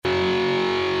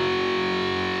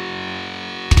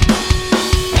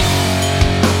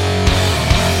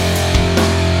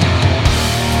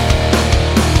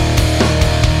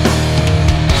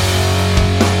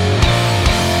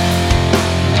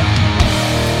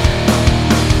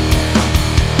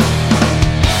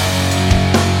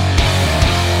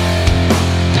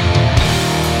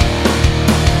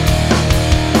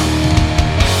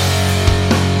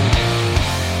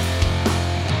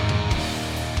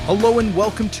Hello and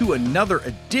welcome to another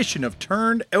edition of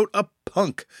Turned Out a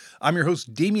Punk. I'm your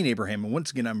host, Damian Abraham, and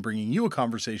once again, I'm bringing you a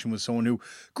conversation with someone who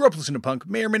grew up listening to punk,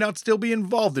 may or may not still be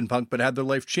involved in punk, but had their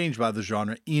life changed by the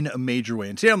genre in a major way.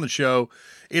 And today on the show,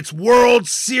 it's World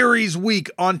Series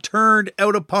week on Turned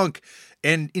Out a Punk,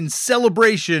 and in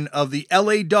celebration of the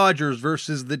LA Dodgers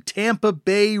versus the Tampa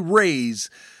Bay Rays,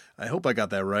 I hope I got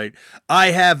that right,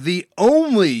 I have the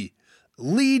only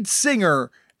lead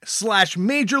singer /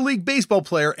 Major League Baseball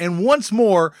player, and once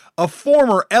more, a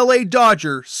former LA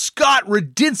Dodger, SCOTT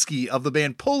RADINSKY of the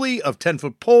band Pulley, of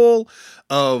 10-Foot Pole,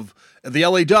 of the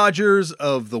LA Dodgers,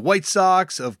 of the White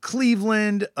Sox, of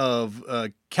Cleveland, of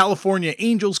California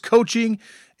Angels coaching,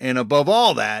 and above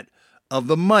all that, of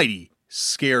the mighty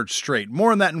Scared Straight.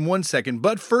 More on that in 1 second.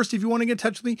 But first, if you want to get in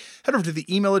touch with me, head over to the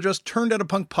email address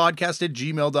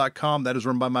turnedoutapunkpodcast@gmail.com. That is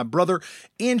run by my brother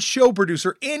and show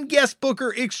producer and guest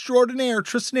booker extraordinaire,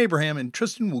 Tristan Abraham. And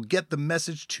Tristan will get the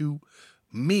message to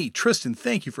me. Tristan,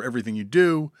 thank you for everything you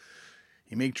do.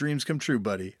 You make dreams come true,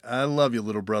 buddy. I love you,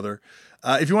 little brother.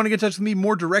 If you want to get in touch with me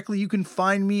more directly, you can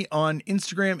find me on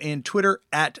Instagram and Twitter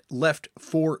at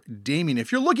Left4Damian.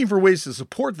 If you're looking for ways to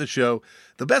support the show,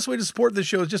 the best way to support the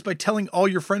show is just by telling all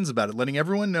your friends about it, letting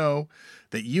everyone know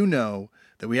that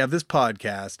we have this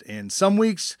podcast. And some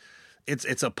weeks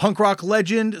it's a punk rock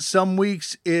legend. Some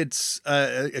weeks it's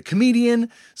a comedian.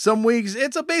 Some weeks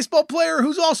it's a baseball player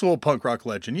who's also a punk rock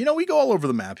legend. You know, we go all over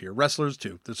the map here. Wrestlers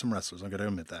too. There's some wrestlers. I'm going to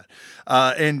admit that.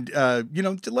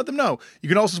 To let them know. You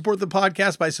can also support the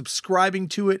podcast by subscribing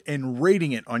to it and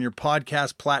rating it on your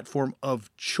podcast platform of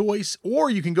choice. Or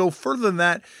you can go further than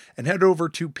that and head over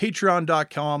to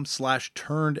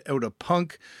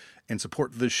patreon.com/turnedoutapunk and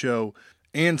support the show.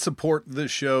 And support the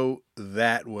show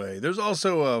that way. There's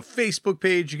also a Facebook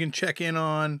page you can check in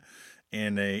on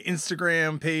and a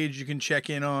Instagram page you can check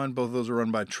in on. Both of those are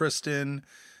run by Tristan.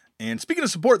 And speaking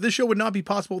of support, this show would not be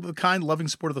possible without the kind, loving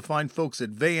support of the fine folks at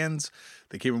Vans.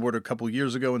 They came aboard a couple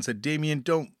years ago and said, Damian,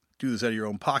 don't do this out of your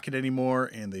own pocket anymore.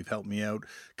 And they've helped me out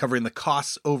covering the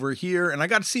costs over here. And I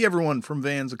got to see everyone from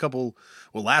Vans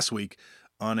last week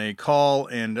on a call.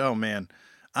 And oh man,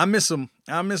 I miss them.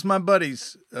 I miss my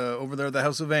buddies over there at the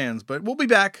House of Vans. But we'll be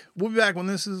back. We'll be back when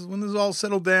this is all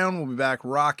settled down. We'll be back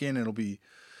rocking. It'll be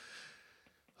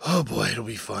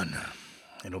fun.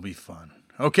 It'll be fun.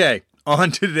 Okay,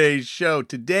 on today's show.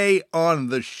 Today on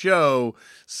the show,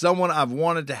 someone I've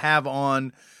wanted to have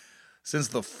on since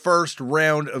the first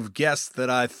round of guests that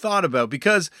I thought about,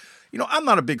 because I'm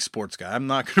not a big sports guy. I'm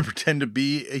not going to pretend to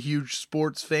be a huge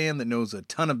sports fan that knows a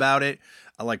ton about it.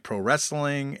 I like pro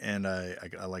wrestling, and I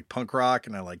like punk rock,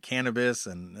 and I like cannabis,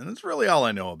 and that's really all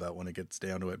I know about when it gets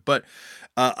down to it. But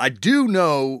I do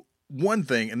know one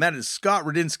thing, and that is SCOTT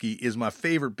RADINSKY is my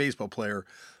favorite baseball player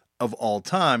of all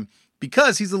time,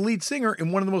 because he's the lead singer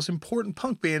in one of the most important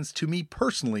punk bands to me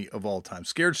personally of all time.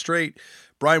 Scared Straight.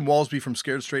 Brian Walsby from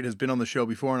Scared Straight has been on the show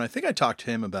before, and I think I talked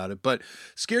to him about it. But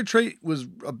Scared Straight was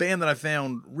a band that I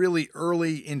found really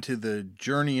early into the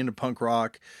journey into punk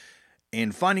rock.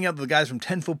 And finding out that the guys from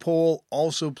 10-Foot Pole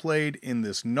also played in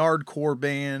this nardcore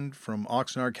band from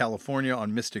Oxnard, California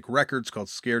on Mystic Records called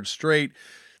Scared Straight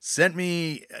sent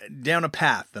me down a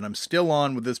path that I'm still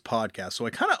on with this podcast. So I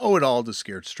kind of owe it all to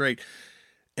Scared Straight.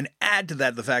 And add to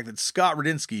that the fact that SCOTT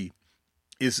RADINSKY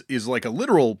is like a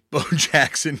literal Bo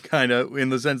Jackson kind of, in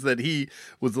the sense that he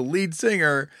was the lead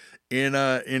singer in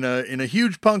a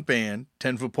huge punk band,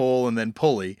 10-Foot Pole and then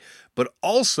Pulley, but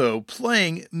also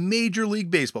playing Major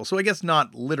League Baseball. So I guess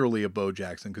not literally a Bo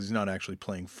Jackson, because he's not actually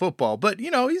playing football, but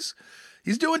he's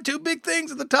doing two big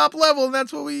things at the top level, and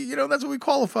that's what we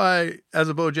qualify as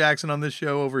a Bo Jackson on this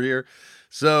show over here.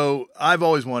 So I've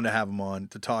always wanted to have him on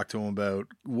to talk to him about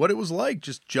what it was like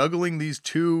just juggling these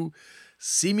two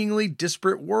seemingly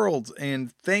disparate worlds.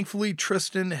 And thankfully,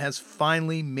 Tristan has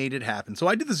finally made it happen. So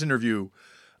I did this interview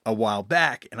a while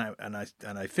back, and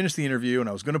I finished the interview, and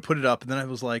I was going to put it up, and then I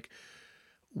was like,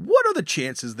 what are the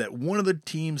chances that one of the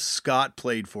teams Scott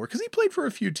played for, because he played for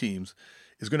a few teams,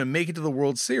 is going to make it to the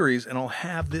World Series, and I'll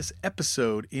have this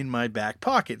episode in my back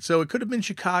pocket. So it could have been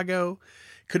Chicago,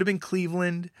 it could have been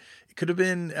Cleveland, it could have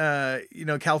been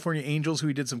California Angels, who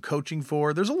he did some coaching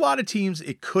for. There's a lot of teams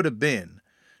it could have been.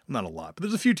 Not a lot, but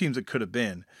there's a few teams it could have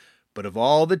been. But of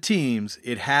all the teams,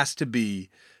 it has to be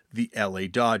the LA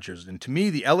Dodgers. And to me,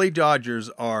 the LA Dodgers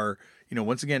are,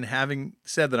 once again, having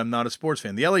said that I'm not a sports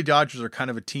fan, the LA Dodgers are kind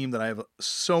of a team that I have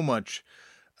so much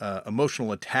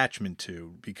emotional attachment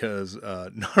to, because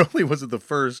not only was it the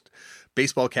first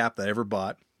baseball cap that I ever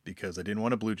bought, because I didn't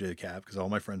want a Blue Jay cap because all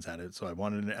my friends had it. So I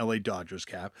wanted an LA Dodgers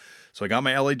cap. So I got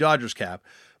my LA Dodgers cap.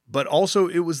 but also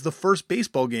it was the first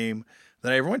baseball game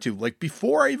that I ever went to. Like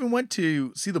before I even went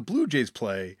to see the Blue Jays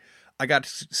play, I got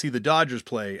to see the Dodgers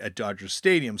play at Dodger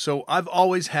Stadium. So I've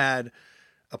always had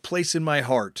a place in my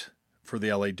heart for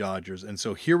the LA Dodgers. And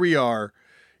so here we are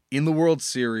in the World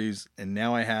Series, and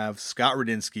now I have Scott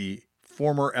Radinsky,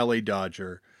 former LA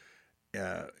Dodger, in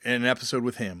an episode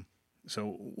with him.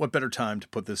 So what better time to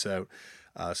put this out?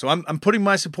 So I'm putting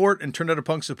my support and Turned Out a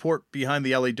Punk support behind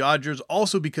the LA Dodgers,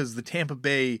 also because the Tampa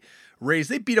Bay Rays,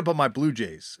 they beat up on my Blue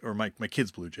Jays, or my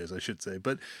kids' Blue Jays, I should say.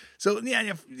 But so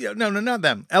no, not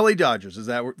them. LA Dodgers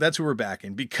that's who we're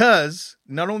backing, because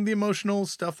not only the emotional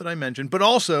stuff that I mentioned, but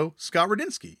also Scott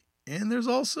Radinsky. And there's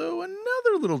also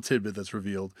another little tidbit that's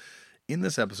revealed in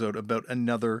this episode about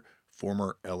another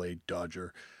former LA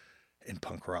Dodger in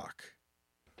punk rock.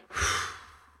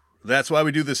 That's why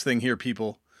we do this thing here,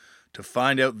 people, to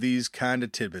find out these kind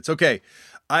of tidbits. Okay,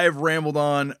 I have rambled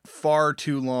on far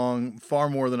too long, far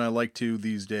more than I like to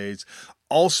these days.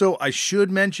 Also, I should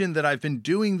mention that I've been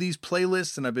doing these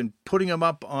playlists and I've been putting them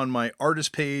up on my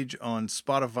artist page on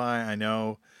Spotify. I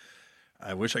know.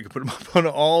 I wish I could put them up on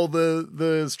all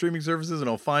the streaming services, and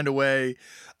I'll find a way.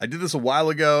 I did this a while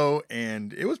ago,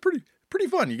 and it was pretty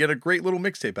fun. You get a great little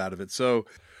mixtape out of it. So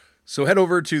head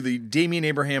over to the Damian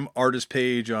Abraham artist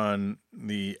page on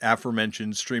the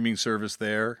aforementioned streaming service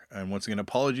there. And once again,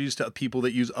 apologies to people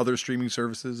that use other streaming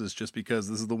services. It's just because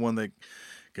this is the one that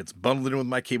gets bundled in with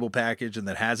my cable package and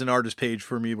that has an artist page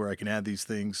for me where I can add these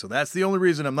things. So that's the only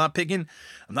reason. I'm not picking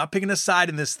a side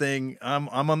in this thing. I'm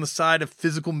on the side of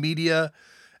physical media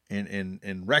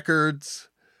and records,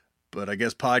 but I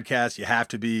guess podcasts, you have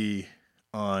to be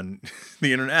on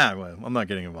the internet. Well, I'm not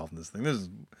getting involved in this thing. This is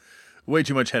way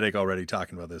too much headache already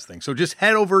talking about this thing. So just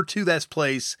head over to that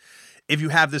place if you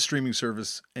have this streaming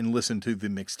service and listen to the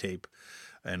mixtape.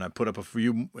 And I put up a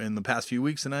few in the past few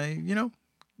weeks, and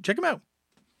check them out.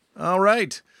 All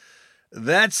right,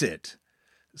 that's it.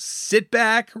 Sit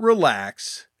back,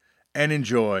 relax, and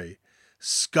enjoy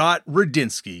Scott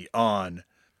Radinsky on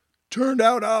Turned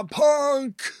Out a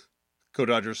Punk. Go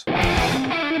Dodgers.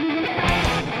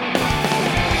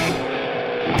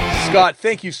 Scott,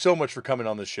 thank you so much for coming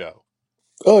on the show.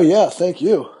 Oh, yeah, thank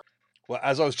you. Well,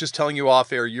 as I was just telling you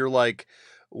off air, you're like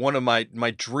one of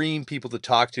my dream people to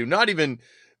talk to. Not even,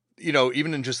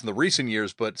 even in just in the recent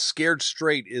years, but Scared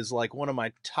Straight is like one of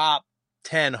my top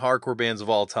 10 hardcore bands of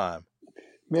all time.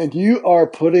 Man, you are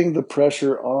putting the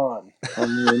pressure on. I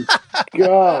mean,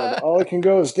 God, all it can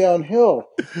go is downhill.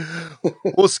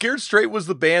 Well, Scared Straight was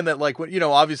the band that, like,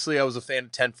 obviously I was a fan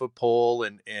of 10 Foot Pole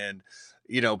and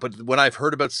but when I've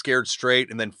heard about Scared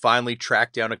Straight and then finally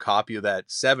tracked down a copy of that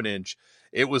 7-inch,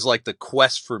 it was like the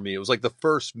quest for me. It was like the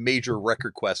first major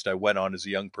record quest I went on as a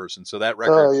young person. So that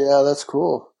record. Oh, yeah, that's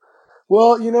cool.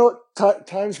 Well,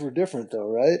 times were different though,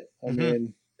 right? I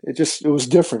mean, it was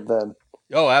different then.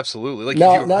 Oh, absolutely. Like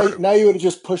now you would have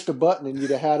just pushed a button and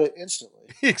you'd have had it instantly.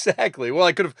 Exactly. Well,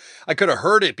 I could have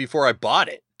heard it before I bought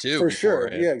it too. For sure.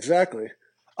 Yeah, exactly.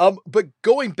 But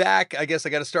going back, I guess I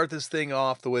got to start this thing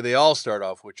off the way they all start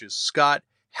off, which is, Scott,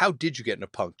 how did you get into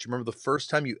punk? Do you remember the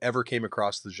first time you ever came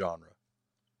across the genre?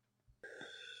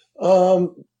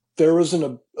 There was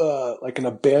an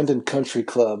abandoned country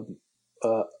club,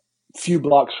 a few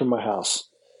blocks from my house,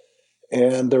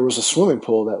 and there was a swimming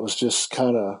pool that was just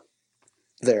kind of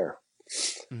there.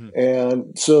 Mm-hmm.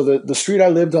 And so the street I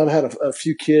lived on had a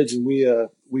few kids, and we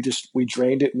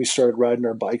drained it and we started riding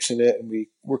our bikes in it, and we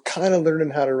were kind of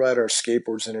learning how to ride our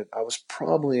skateboards in it. I was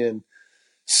probably in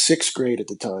 6th grade at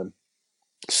the time,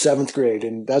 7th grade.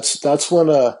 And that's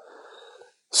when,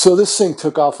 so this thing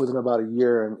took off within about a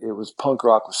year, and punk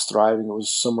rock was thriving. It was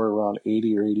somewhere around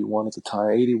 80 or 81 at the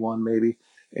time, 81 maybe.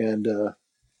 And,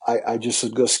 I just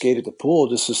would go skate at the pool,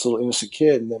 just this little innocent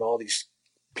kid. And then all these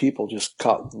people just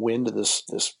caught wind of this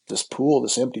pool,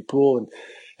 this empty pool. And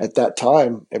at that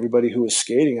time, everybody who was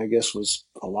skating, I guess, was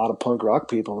a lot of punk rock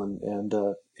people. And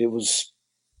it was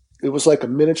like a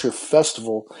miniature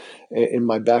festival in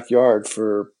my backyard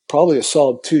for probably a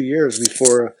solid 2 years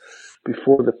before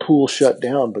the pool shut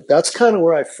down. But that's kind of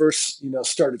where I first,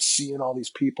 started seeing all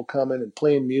these people coming and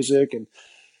playing music, and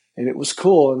it was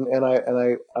cool. And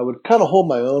I would kind of hold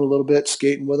my own a little bit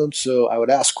skating with them. So I would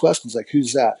ask questions like,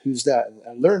 who's that? Who's that? And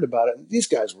I learned about it. And these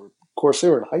guys were, of course, they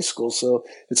were in high school. So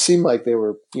it seemed like they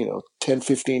were, 10,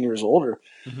 15 years older.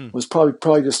 Mm-hmm. It was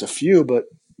probably just a few, but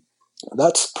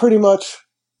that's pretty much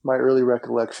my early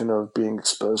recollection of being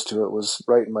exposed to it, was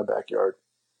right in my backyard.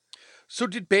 So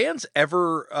did bands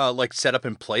ever set up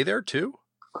and play there too?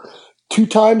 2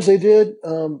 times they did,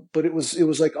 but it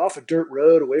was like off a dirt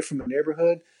road away from the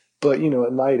neighborhood. But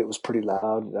at night it was pretty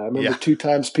loud. I remember 2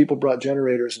 times people brought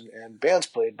generators and bands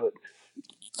played, but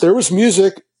there was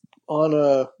music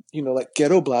on like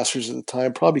ghetto blasters at the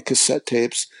time, probably cassette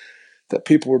tapes that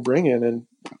people were bringing, and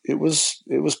it was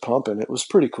pumping. It was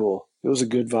pretty cool. It was a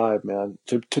good vibe, man.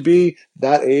 To be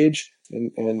that age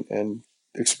and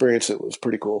experience it was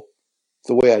pretty cool.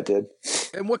 The way I did.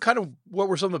 And what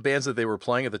were some of the bands that they were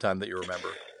playing at the time that you remember?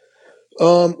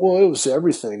 Well, it was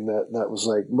everything that was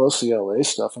like mostly LA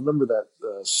stuff. I remember that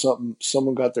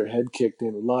someone got their head kicked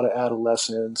in. A lot of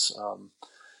Adolescents,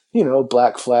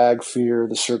 Black Flag, Fear,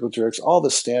 the Circle Jerks, all the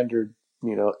standard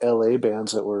LA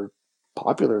bands that were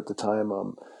popular at the time.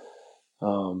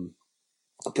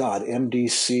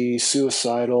 MDC,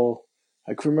 Suicidal.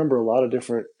 I can remember a lot of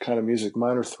different kind of music.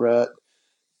 Minor Threat.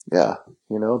 Yeah,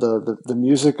 the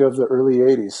music of the early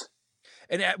 '80s.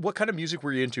 And what kind of music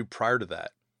were you into prior to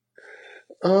that?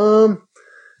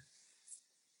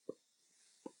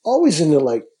 Always into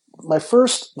like the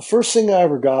first thing I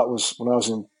ever got was when I was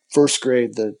in first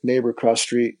grade. The neighbor across the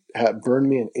street had burned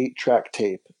me an 8-track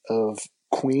tape of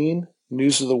Queen,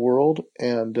 News of the World,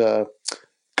 and a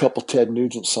couple Ted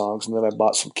Nugent songs, and then I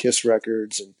bought some Kiss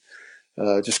records and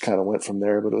just kind of went from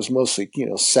there. But it was mostly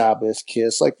Sabbath,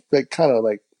 Kiss, like kind of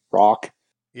like rock.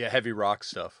 Yeah, heavy rock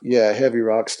stuff. Yeah, heavy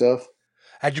rock stuff.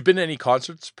 Had you been to any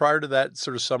concerts prior to that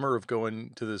sort of summer of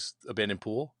going to this abandoned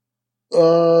pool?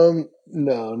 No,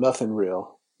 nothing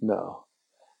real. No,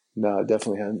 I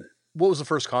definitely hadn't. What was the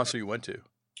first concert you went to?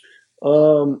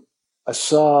 I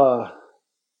saw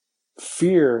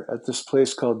Fear at this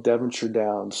place called Devonshire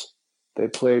Downs. They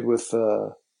played with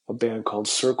a band called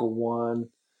Circle One,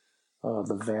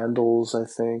 the Vandals, I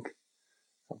think,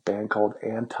 a band called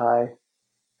Anti,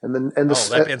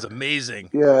 that band's amazing.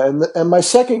 Yeah, and my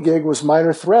second gig was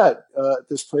Minor Threat at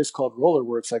this place called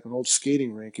Rollerworks, like an old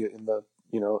skating rink in the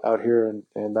out here,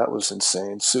 and that was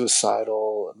insane.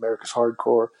 Suicidal, America's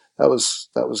Hardcore, that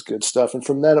was good stuff. And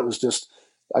from then it was just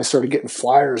I started getting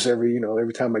flyers every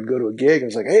time I'd go to a gig. I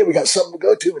was like, hey, we got something to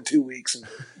go to in 2 weeks, and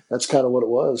that's kind of what it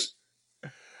was.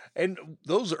 And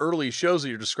those early shows that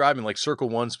you're describing, like Circle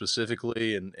One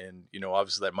specifically, and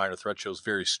obviously that Minor Threat show is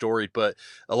very storied, but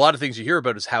a lot of things you hear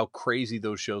about is how crazy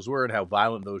those shows were and how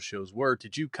violent those shows were.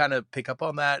 Did you kind of pick up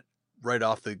on that right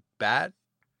off the bat?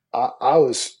 I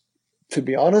was, to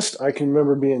be honest, I can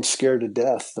remember being scared to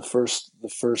death the first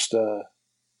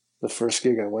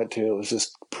gig I went to. It was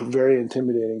just very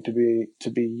intimidating to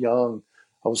be young.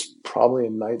 I was probably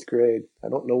in 9th grade. I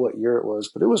don't know what year it was,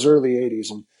 but it was early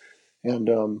 '80s, and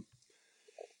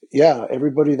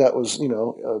everybody that was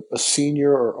a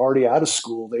senior or already out of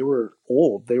school, they were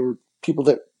old. They were people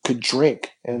that could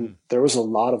drink, and there was a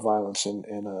lot of violence in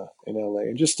LA,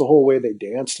 and just the whole way they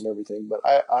danced and everything. But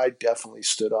I definitely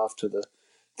stood off to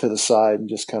the side and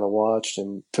just kind of watched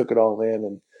and took it all in,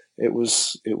 and it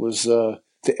was the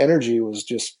energy was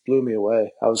just blew me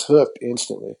away. I was hooked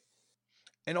instantly.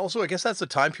 And also, I guess that's the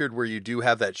time period where you do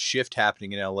have that shift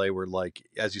happening in LA where, like,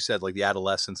 as you said, like the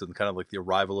adolescence and kind of like the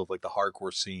arrival of like the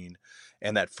hardcore scene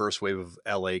and that first wave of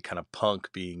LA kind of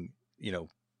punk being,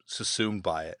 subsumed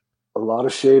by it. A lot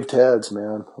of shaved heads,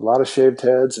 man. A lot of shaved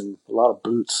heads and a lot of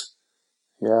boots.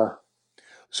 Yeah.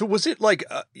 So was it like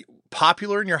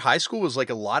popular in your high school? Was like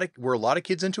were a lot of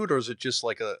kids into it, or is it just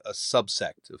like a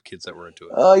subsect of kids that were into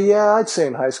it? Yeah, I'd say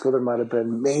in high school there might have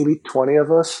been maybe 20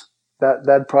 of us.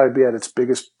 That'd probably be at its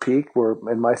biggest peak. Where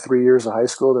in my 3 years of high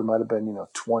school, there might have been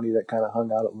 20 that kind of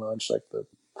hung out at lunch, like the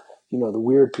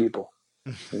weird people.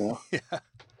 Yeah.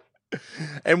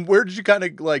 And where did you kind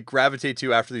of like gravitate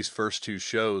to after these first two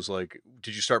shows? Like,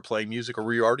 did you start playing music, or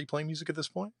were you already playing music at this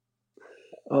point?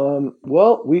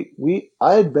 Well,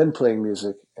 I had been playing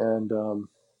music, and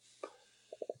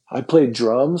I played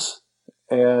drums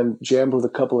and jammed with a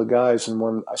couple of guys. And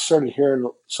when I started hearing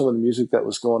some of the music that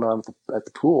was going on at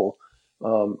the pool,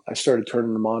 I started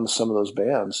turning them on to some of those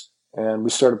bands, and we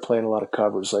started playing a lot of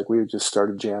covers. Like we just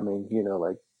started jamming,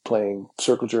 like playing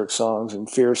Circle Jerk songs and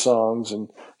Fear songs, and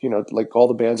like all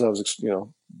the bands I was,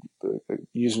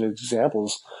 using as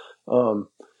examples.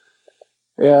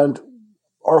 And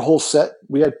our whole set,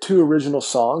 we had 2 original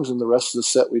songs, and the rest of the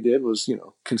set we did was,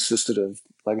 consisted of,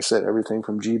 like I said, everything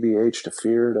from GBH to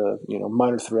Fear to,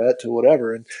 Minor Threat to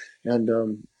whatever.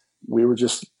 And we were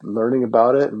just learning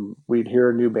about it, and we'd hear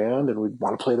a new band and we'd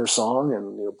want to play their song,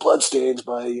 and, Bloodstains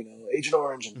by, Agent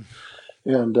Orange.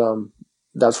 And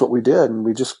that's what we did. And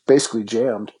we just basically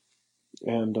jammed.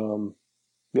 And, and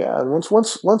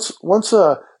once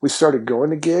we started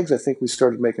going to gigs, I think we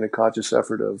started making a conscious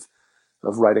effort of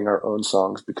writing our own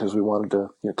songs, because we wanted to,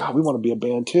 God, we want to be a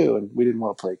band too. And we didn't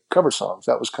want to play cover songs.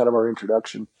 That was kind of our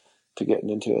introduction to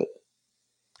getting into it.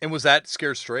 And was that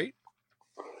Scared Straight?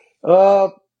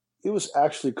 It was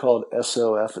actually called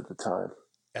SOF at the time.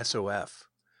 SOF.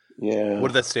 Yeah. What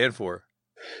did that stand for?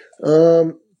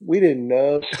 We didn't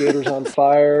know. Skaters on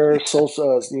Fire,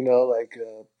 someone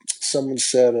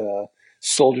said,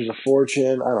 Soldiers of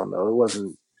Fortune. I don't know. It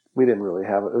wasn't, we didn't really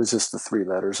have it. It was just the three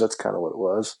letters. That's kind of what it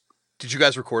was. Did you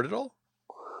guys record it all?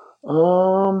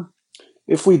 Um,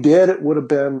 if we did, it would have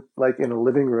been like in a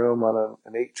living room on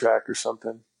an 8-track or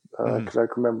something. Hmm. Cause I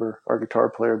can remember our guitar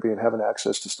player having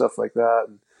access to stuff like that.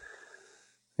 And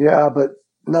yeah, but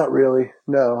not really.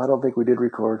 No, I don't think we did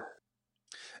record.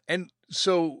 And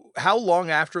so how long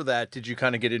after that did you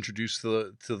kind of get introduced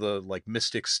to the like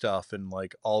Mystic stuff and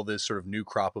like all this sort of new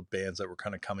crop of bands that were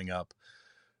kind of coming up,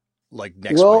 like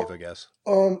next wave, I Well, guess?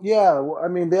 yeah, I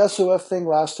mean, the SOF thing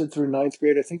lasted through ninth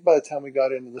grade. I think by the time we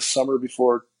got into the summer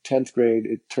before 10th grade,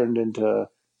 it turned into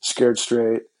Scared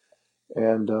Straight.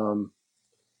 And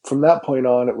from that point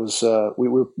on, it was we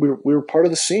were part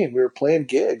of the scene. We were playing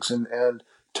gigs, and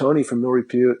Tony from Mill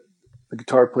Repute, the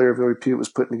guitar player of Mill Repute, was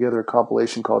putting together a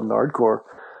compilation called Nardcore.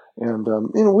 And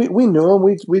we knew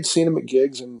him. We'd seen him at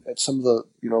gigs and at some of the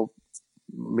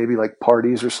maybe like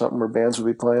parties or something where bands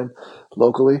would be playing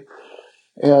locally.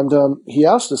 And he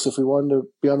asked us if we wanted to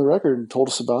be on the record and told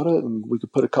us about it, and we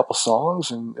could put a couple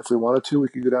songs, and if we wanted to, we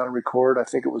could go down and record. I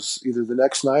think it was either the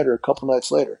next night or a couple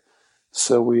nights later.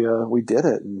 So we did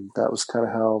it, and that was kind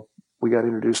of how we got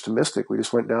introduced to Mystic. We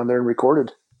just went down there and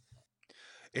recorded.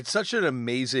 It's such an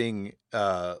amazing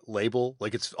label.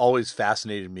 Like it's always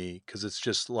fascinated me because it's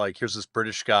just like here's this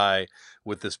British guy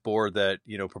with this board that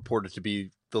purported to be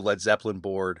the Led Zeppelin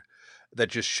board that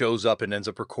just shows up and ends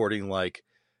up recording like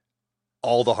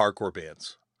all the hardcore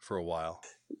bands for a while.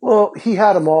 Well, he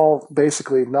had them all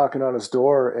basically knocking on his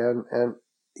door, and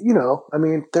I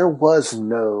mean, there was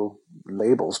no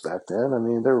labels back then. I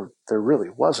mean, there really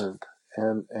wasn't,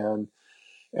 and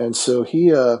so he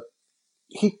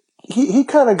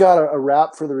kind of got a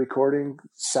rap for the recording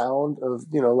sound of,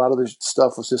 a lot of the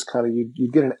stuff was just kind of,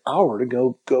 you'd get an hour to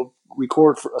go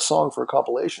record for a song for a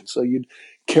compilation. So you'd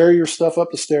carry your stuff up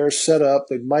the stairs, set up,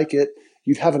 they'd mic it.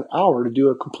 You'd have an hour to do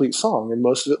a complete song, and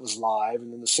most of it was live.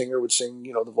 And then the singer would sing,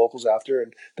 the vocals after,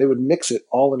 and they would mix it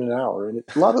all in an hour. And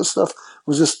a lot of the stuff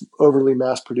was just overly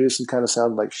mass produced and kind of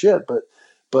sounded like shit. But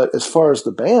as far as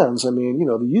the bands, I mean,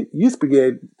 the Youth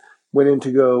Brigade went in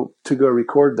to go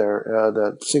record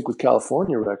the Sync with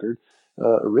California record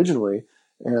originally,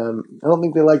 and I don't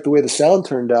think they liked the way the sound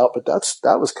turned out. But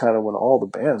that was kind of when all the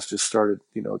bands just started.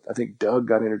 I think Doug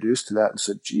got introduced to that and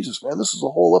said, "Jesus, man, this is a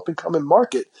whole up and coming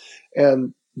market."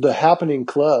 And the Happening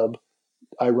Club,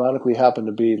 ironically, happened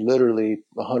to be literally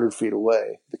 100 feet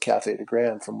away, the Cafe de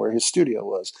Grand, from where his studio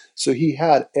was. So he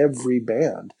had every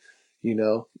band,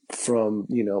 from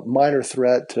Minor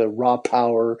Threat to Raw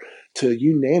Power to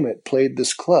you name it, played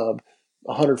this club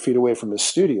 100 feet away from his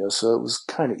studio. So it was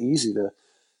kind of easy to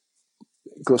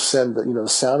go send the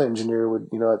sound engineer would,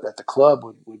 at the club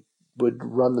would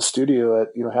run the studio at,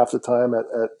 half the time at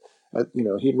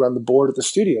he'd run the board at the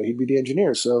studio. He'd be the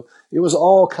engineer. So it was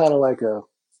all kind of like the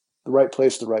right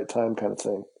place, the right time kind of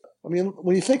thing. I mean,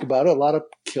 when you think about it, a lot of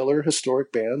killer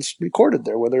historic bands recorded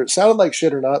there, whether it sounded like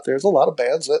shit or not. There's a lot of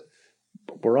bands that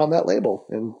were on that label,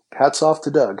 and hats off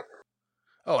to Doug.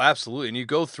 Oh, absolutely. And you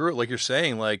go through it like you're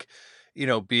saying, like,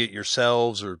 be it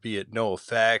yourselves or be it No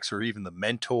Effects or even the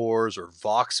Mentors or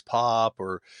Vox Pop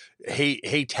or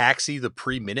Hey Taxi, the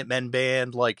pre-Minutemen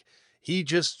band. Like he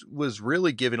just was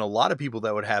really giving a lot of people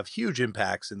that would have huge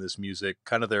impacts in this music,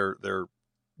 kind of their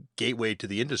gateway to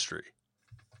the industry.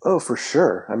 Oh, for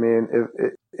sure. I mean,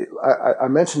 I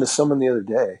mentioned to someone the other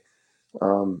day,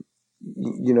 um,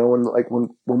 when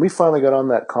we finally got on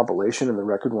that compilation and the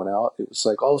record went out, it was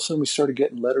like all of a sudden we started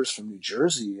getting letters from New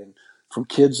Jersey and from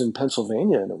kids in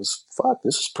Pennsylvania, and it was, fuck,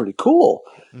 this is pretty cool,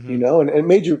 Mm-hmm. and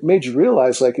it made you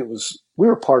realize like we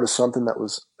were part of something that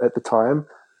was at the time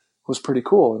was pretty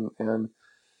cool, and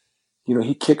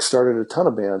he kickstarted a ton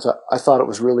of bands. I thought it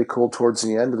was really cool towards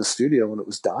the end of the studio when it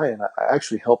was dying. I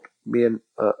actually helped me and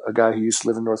a guy who used to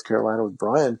live in North Carolina with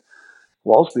Brian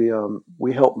Walsby.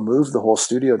 We helped move the whole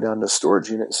studio down to a storage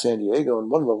unit in San Diego. And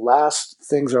one of the last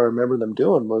things I remember them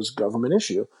doing was Government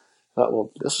Issue. I thought,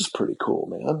 well, this is pretty cool,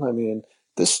 man. I mean,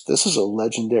 this is a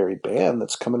legendary band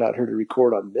that's coming out here to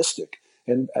record on Mystic.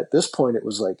 And at this point, it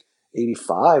was like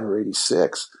 85 or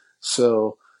 86.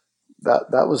 So that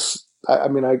was, I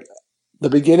mean, the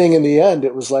beginning and the end,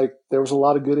 it was like there was a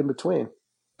lot of good in between.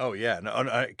 Oh yeah, no,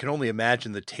 I can only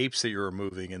imagine the tapes that you're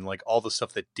removing and like all the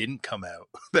stuff that didn't come out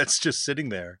that's just sitting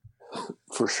there.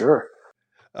 For sure.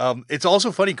 It's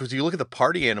also funny because you look at the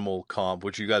Party Animal comp,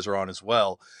 which you guys are on as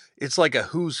well. It's like a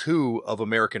who's who of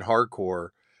American hardcore,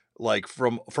 like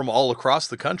from all across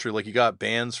the country. Like you got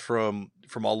bands from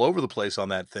all over the place on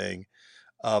that thing.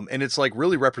 And it's like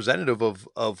really representative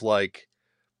of like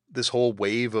this whole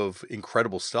wave of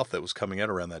incredible stuff that was coming out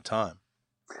around that time.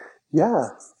 Yeah.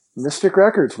 Mystic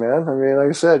Records, man. I mean, like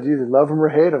I said, you either love them or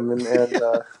hate them.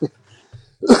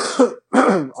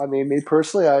 I mean, me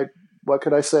personally, what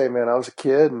could I say, man? I was a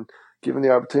kid and given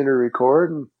the opportunity to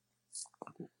record, and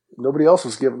nobody else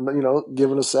was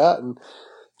giving us that, and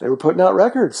they were putting out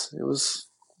records.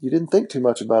 You didn't think too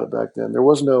much about it back then. There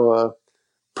was no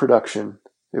production.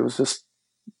 It was just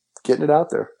getting it out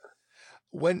there.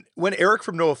 When Eric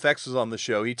from NoFX was on the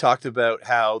show, he talked about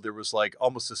how there was like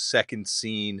almost a second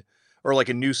scene or like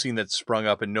a new scene that sprung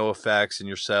up in NoFX and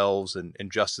yourselves and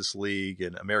Justice League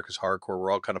and America's Hardcore were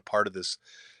all kind of part of this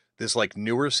like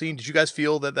newer scene. Did you guys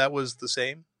feel that that was the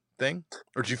same thing,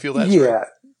 or did you feel that? Sorry. Yeah.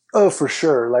 Oh, for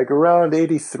sure. Like around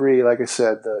 '83, like I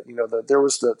said, there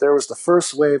was the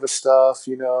first wave of stuff,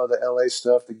 the LA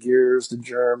stuff, the Gears, the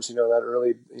Germs, that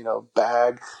early,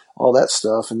 Bag, all that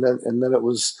stuff, and then it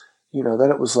was,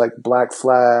 then it was like Black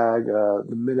Flag,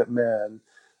 the Minutemen,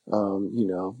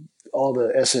 all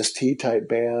the SST type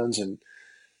bands and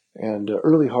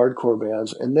early hardcore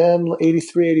bands, and then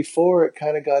 '83, '84, it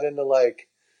kind of got into like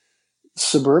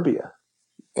suburbia.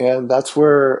 And that's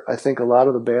where I think a lot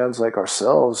of the bands like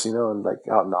ourselves, and like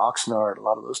out in Oxnard, a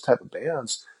lot of those type of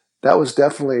bands, that was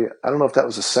definitely, I don't know if that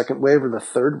was the second wave or the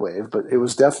third wave, but it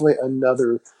was definitely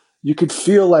another, you could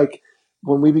feel like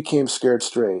when we became Scared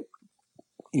Straight,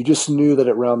 you just knew that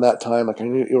around that time, like I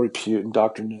knew Ill Repute and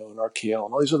Dr. No and RKL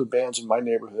and all these other bands in my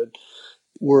neighborhood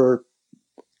were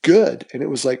good. And it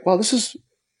was like, wow, this is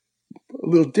a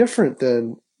little different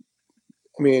than,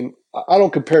 I mean, I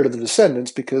don't compare to the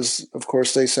Descendants because, of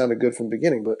course, they sounded good from the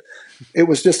beginning. But it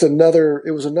was just another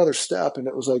step, and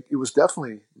it was like it was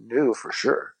definitely new for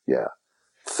sure. Yeah,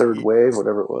 third wave,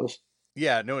 whatever it was.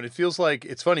 Yeah, no, and it feels like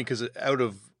it's funny because out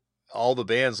of all the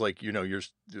bands, like your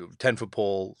 10 Foot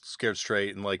Pole, Scared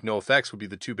Straight, and like NoFX would be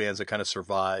the two bands that kind of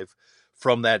survive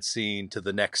from that scene to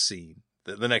the next scene,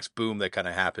 the next boom that kind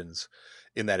of happens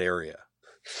in that area.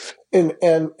 And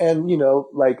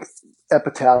like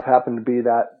Epitaph happened to be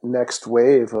that next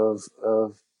wave of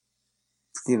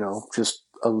just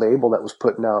a label that was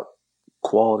putting out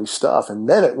quality stuff, and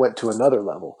then it went to another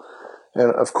level.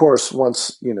 And of course,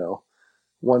 once the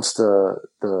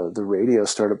radio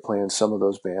started playing some of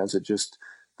those bands, it just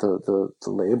the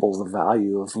label, the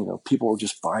value of people were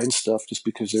just buying stuff just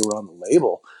because they were on the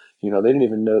label. They didn't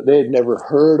even know, they had never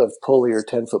heard of Pulley or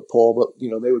 10 Foot Pole, but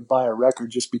they would buy a record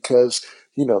just because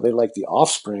they liked the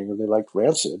Offspring or they liked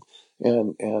Rancid,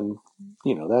 and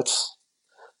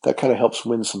that kind of helps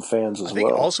win some fans I as think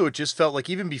well. also it just felt like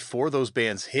even before those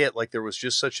bands hit, like there was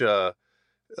just such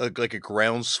like a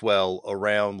groundswell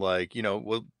around like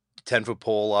well, 10 Foot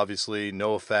Pole, obviously,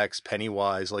 No Effects,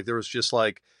 Pennywise. Like there was just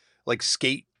like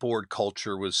skateboard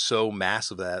culture was so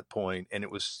massive at that point, and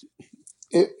it was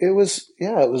It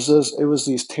was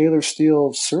these Taylor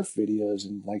Steele surf videos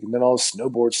and then all the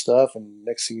snowboard stuff, and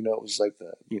next thing you know it was like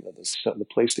the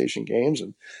PlayStation games,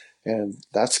 and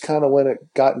that's kind of when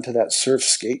it got into that surf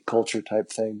skate culture type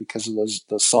thing because of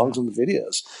the songs and the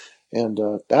videos, and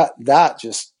that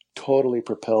just totally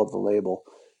propelled the label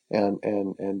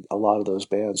and a lot of those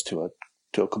bands to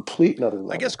a complete another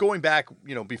level. I guess going back,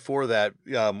 before that,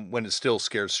 when it's still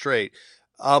Scared Straight,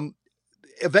 um,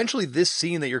 eventually this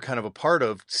scene that you're kind of a part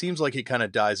of seems like it kind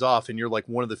of dies off, and you're like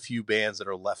one of the few bands that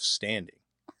are left standing.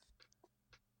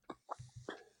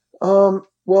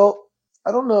 Well,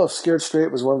 I don't know if Scared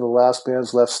Straight was one of the last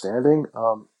bands left standing.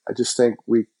 I just think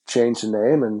we changed the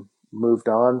name and moved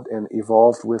on and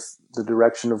evolved with the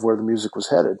direction of where the music was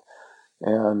headed.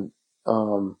 And,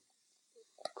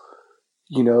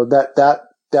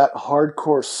 that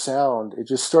hardcore sound, it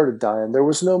just started dying. There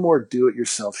was no more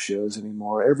do-it-yourself shows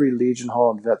anymore. Every Legion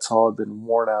Hall and Vets Hall had been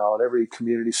worn out. Every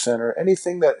community center,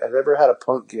 anything that had ever had a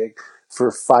punk gig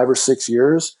for 5 or 6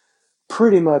 years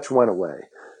pretty much went away.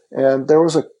 And there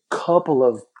was a couple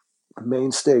of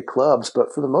mainstay clubs,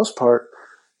 but for the most part,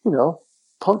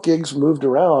 punk gigs moved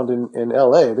around in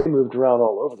LA. They moved around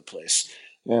all over the place,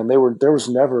 and there was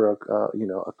never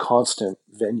a constant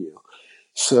venue.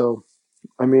 So,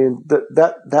 I mean,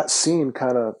 that scene,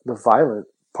 kind of the violent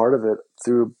part of it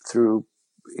through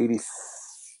 80,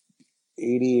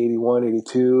 80, 81,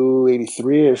 82,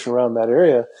 83-ish, around that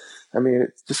area. I mean,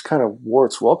 it just kind of wore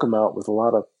its welcome out with a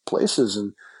lot of places,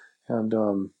 and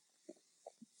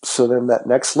so then that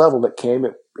next level that came,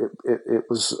 it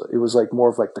was like more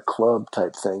of like the club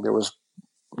type thing.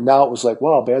 Now it was like,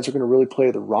 wow, bands are going to really play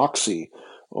the Roxy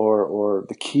or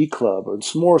the Key Club or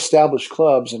some more established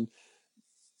clubs. And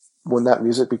when that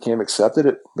music became accepted,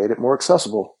 it made it more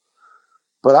accessible.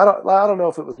 But I don't know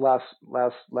if it was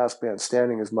last band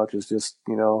standing as much as just,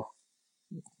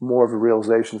 more of a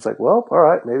realization. It's like, well, all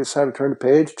right, maybe it's time to turn the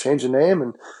page, change the name,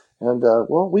 and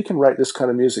well, we can write this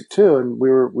kind of music too. And we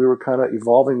were kind of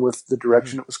evolving with the Hmm.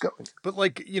 direction it was going. But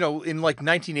like, in like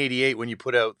 1988, when you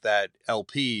put out that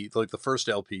LP, like the first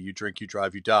LP, You Drink, You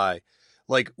Drive, You Die,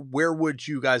 like where would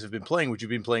you guys have been playing? Would you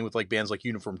have been playing with like bands like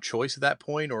Uniform Choice at that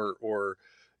point, or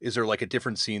is there like a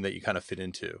different scene that you kind of fit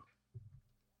into?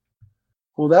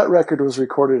 Well, that record was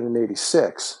recorded in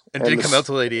 '86, And and didn't come out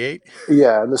till '88.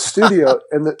 yeah, and the studio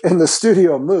and the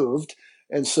studio moved.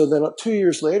 And so then 2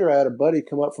 years later, I had a buddy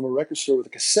come up from a record store with a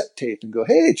cassette tape and go,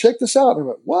 "Hey, check this out." And I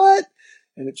went, "What?"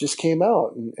 And it just came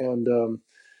out.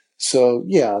 So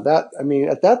yeah,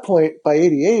 at that point by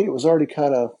 '88, it was already it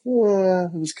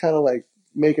was kind of like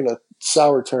making a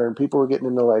sour turn. People were getting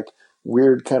into like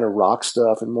weird kind of rock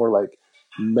stuff and more like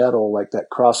metal, like that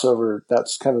crossover.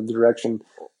 That's kind of the direction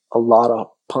a lot of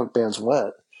punk bands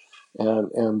went.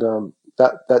 And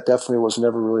that definitely was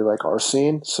never really like our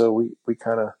scene. So we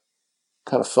kind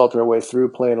of felt our way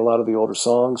through playing a lot of the older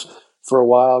songs for a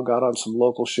while. Got on some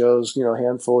local shows, a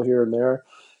handful here and there,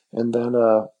 and then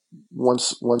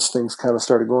once things kind of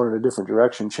started going in a different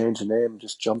direction, changed the name, and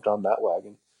just jumped on that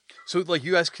wagon. So like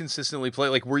you guys consistently play.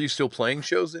 Like, were you still playing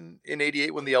shows in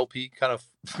 '88 when the LP kind of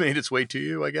made its way to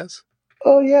you? I guess.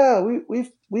 Oh yeah,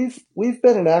 we've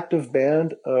been an active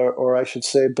band, or I should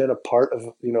say, been a part of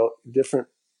different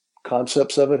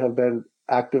concepts of it have been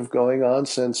active going on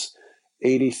since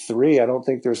 '83. I don't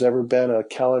think there's ever been a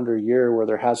calendar year where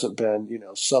there hasn't been,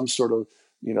 some sort of,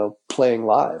 playing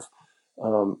live.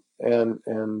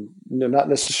 And not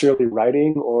necessarily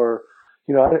writing or,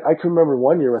 I can remember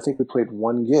one year, I think we played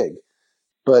one gig,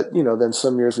 but, then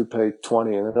some years we played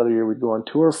 20, and another year we'd go on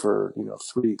tour for,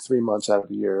 three months out of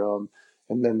the year.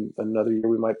 And then another year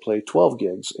we might play 12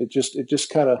 gigs. It just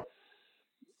kind of,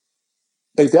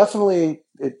 it definitely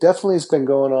has been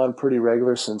going on pretty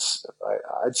regular since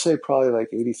I'd say probably like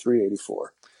 '83,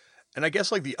 '84. And I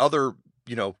guess like the other,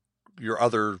 you know, your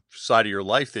other side of your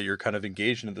life that you're kind of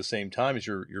engaged in at the same time is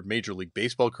your Major League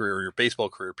Baseball career or your baseball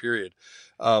career period.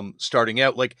 Starting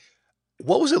out, like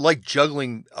what was it like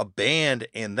juggling a band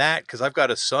and that? Because I've got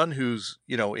a son who's,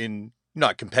 in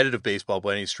not competitive baseball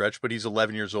by any stretch, but he's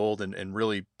 11 years old and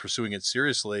really pursuing it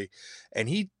seriously. And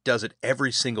he does it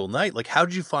every single night. Like, how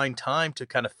did you find time to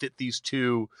kind of fit these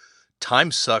two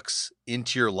time sucks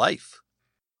into your life?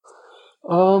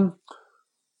 Um,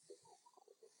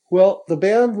 well, the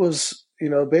band was,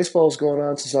 baseball was going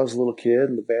on since I was a little kid,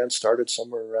 and the band started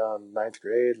somewhere around ninth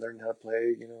grade, learning how to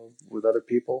play, with other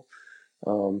people.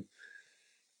 Um,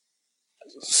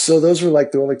 so those were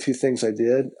like the only two things I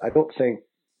did. I don't think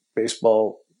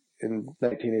baseball in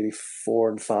 1984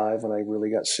 and 5, when I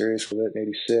really got serious with it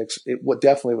in '86, what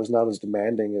definitely was not as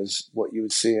demanding as what you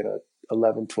would see in a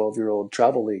 11, 12-year-old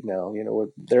travel league now.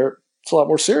 It's a lot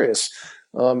more serious.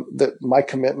 That my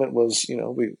commitment was,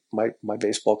 my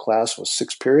baseball class was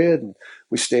 6 period, and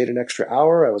we stayed an extra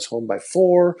hour. I was home by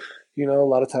 4. A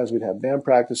lot of times we'd have band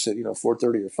practice at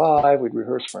 4:30 or 5. We'd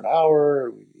rehearse for an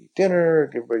hour. We'd eat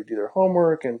dinner. Everybody do their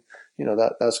homework, and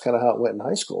that's kind of how it went in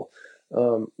high school.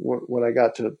 When I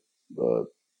got to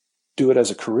do it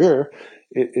as a career,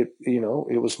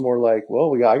 it was more like,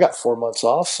 well, I got 4 months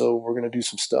off, so we're going to do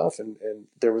some stuff. And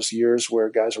there was years where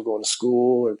guys were going to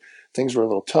school and things were a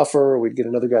little tougher. We'd get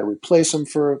another guy to replace them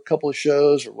for a couple of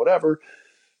shows or whatever.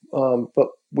 But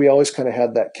we always kind of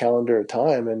had that calendar of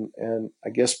time, and I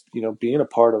guess being a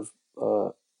part of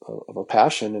a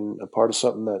passion and a part of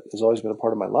something that has always been a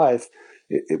part of my life.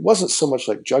 It wasn't so much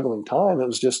like juggling time. It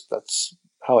was just that's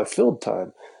how I filled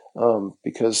time,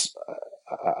 because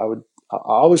I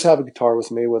always have a guitar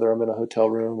with me, whether I'm in a hotel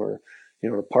room or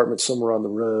an apartment somewhere on the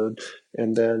road.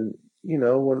 And then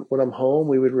when I'm home,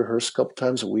 we would rehearse a couple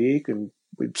times a week, and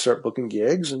we'd start booking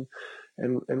gigs, and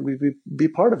we'd be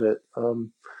part of it.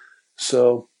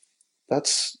 So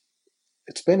it's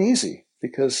been easy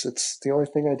because it's the only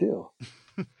thing I do.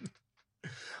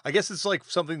 I guess it's like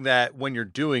something that when you're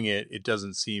doing it, it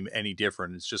doesn't seem any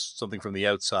different. It's just something from the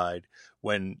outside.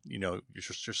 When you're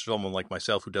just someone like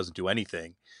myself who doesn't do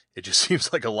anything, it just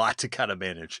seems like a lot to kind of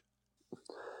manage.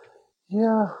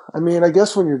 Yeah, I mean, I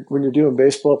guess when you're doing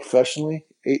baseball professionally,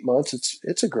 8 months,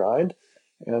 it's a grind,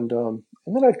 and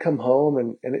then I'd come home,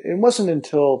 and it wasn't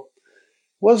until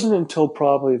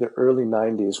probably the early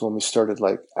 '90s when we started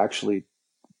like actually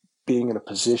being in a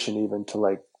position even to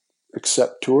like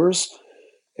accept tours,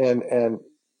 and and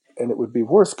it would be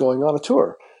worth going on a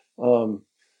tour. Um,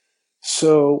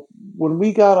 so when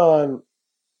we got on,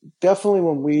 definitely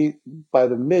when we by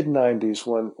the mid '90s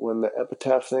when the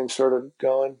Epitaph thing started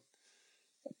going.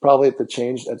 probably at the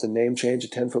name change, a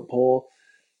 10-foot pole.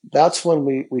 That's when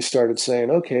we started saying,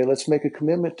 okay, let's make a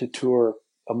commitment to tour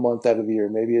a month out of the year.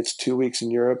 Maybe it's 2 weeks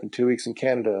in Europe and 2 weeks in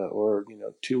Canada, or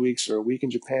 2 weeks or a week in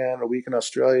Japan, a week in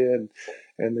Australia,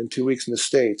 and then 2 weeks in the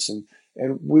States. And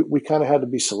we kind of had to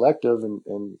be selective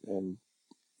and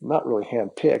not really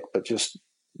handpick, but just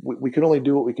we could only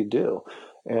do what we could do.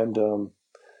 And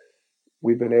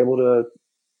we've been able to,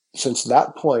 since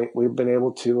that point, we've been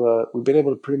able to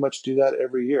pretty much do that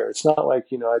every year. It's not like,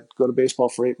 I'd go to baseball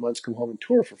for 8 months, come home and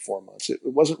tour for 4 months. It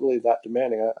wasn't really that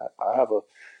demanding. I have a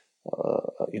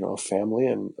family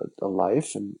and a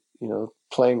life, and,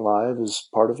 playing live is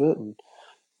part of it. And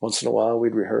once in a while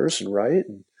we'd rehearse and write,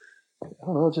 and I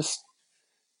don't know, just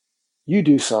you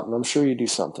do something. I'm sure you do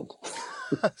something.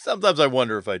 Sometimes I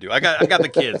wonder if I do. I got the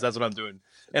kids. That's what I'm doing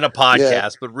in a podcast, yeah.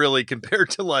 But really compared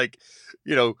to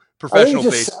professional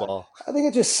baseball, I think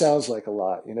it just sounds like a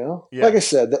lot, Yeah. Like I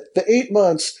said, the 8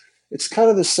 months, it's kind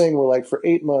of this thing where for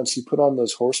 8 months you put on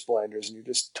those horse blinders and you're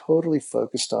just totally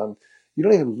focused on, you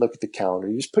don't even look at the calendar.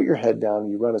 You just put your head down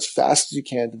and you run as fast as you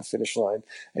can to the finish line.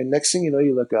 And next thing you know,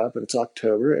 you look up and it's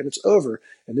October and it's over.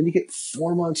 And then you get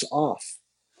 4 months off.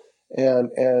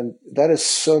 And that is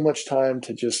so much time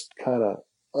to just kind of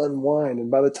unwind. And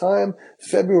by the time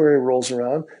February rolls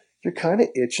around, you're kind of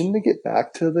itching to get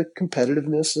back to the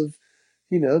competitiveness of,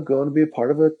 going to be a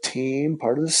part of a team,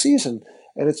 part of the season.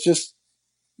 And it's just,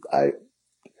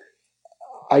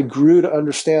 I grew to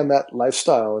understand that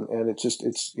lifestyle, and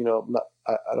it's not,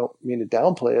 I don't mean to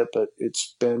downplay it, but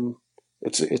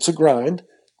it's a grind,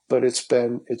 but it's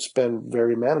been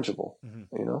very manageable,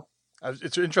 mm-hmm.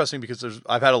 It's interesting because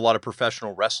I've had a lot of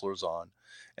professional wrestlers on,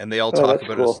 and they all talk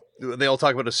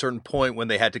about a certain point when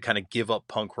they had to kind of give up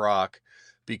punk rock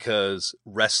because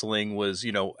wrestling was,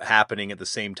 happening at the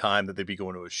same time that they'd be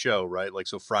going to a show, right? Like,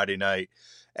 so Friday night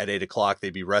at 8:00,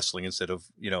 they'd be wrestling instead of,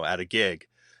 at a gig.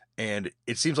 And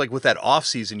it seems like with that off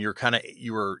season, you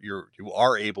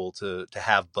are able to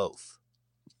have both.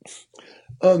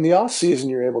 In the off season,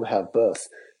 you're able to have both.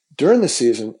 During the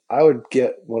season, I would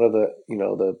get one of the,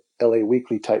 the LA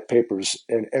Weekly type papers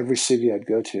in every city I'd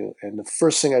go to. And the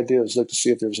first thing I'd do is look to see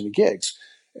if there was any gigs.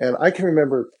 And I can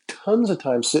remember tons of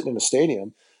times sitting in a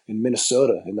stadium in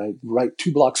Minnesota, and I right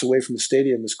 2 blocks away from the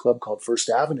stadium, this club called First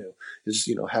Avenue is,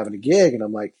 having a gig. And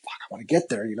I'm like, fuck, I want to get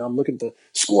there. I'm looking at the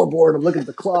scoreboard, I'm looking at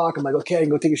the clock. I'm like, okay, I can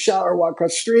go take a shower, walk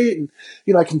across the street,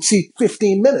 and, I can see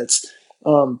 15 minutes.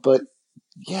 But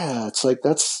yeah, it's like,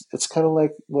 it's kind of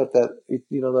like what that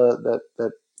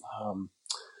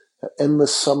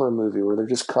endless summer movie where they're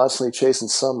just constantly chasing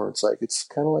summer. It's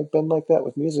kind of like been like that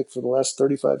with music for the last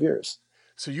 35 years.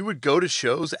 So you would go to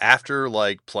shows after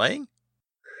playing?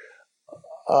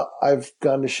 I've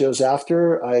gone to shows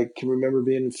after. I can remember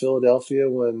being in Philadelphia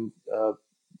when a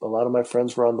lot of my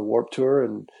friends were on the Warped Tour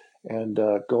and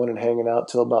going and hanging out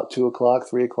till about 2:00,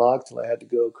 3:00, till I had to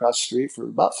go across the street for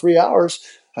about 3 hours.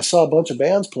 I saw a bunch of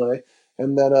bands play.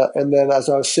 And then as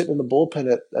I was sitting in the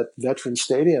bullpen at Veterans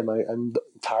Stadium, I'm the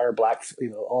entire Black,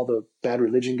 all the Bad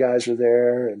Religion guys are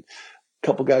there, and a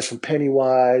couple guys from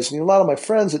Pennywise, and a lot of my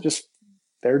friends that just,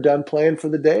 they're done playing for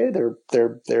the day.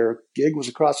 Their gig was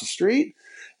across the street,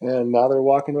 and now they're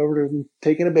walking over to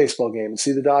taking a baseball game and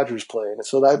see the Dodgers play. And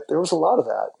so that there was a lot of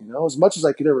that, as much as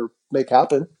I could ever make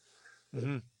happen.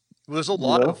 Mm-hmm. Well, there's a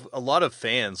lot of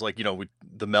fans,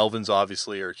 the Melvins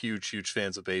obviously are huge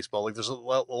fans of baseball. There's a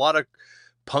lot of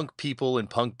punk people and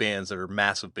punk bands that are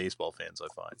massive baseball fans, I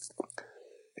find.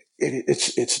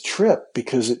 It's a trip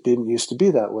because it didn't used to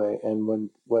be that way. And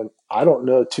when I don't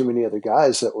know too many other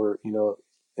guys that were,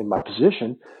 in my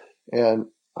position, and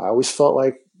I always felt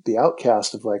like the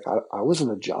outcast of I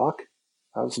wasn't a jock.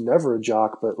 I was never a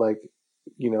jock, but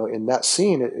in that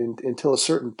scene until a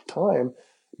certain time,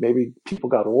 maybe people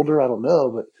got older, I don't know,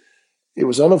 but it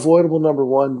was unavoidable. Number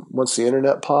one, once the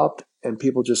internet popped and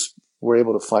people just were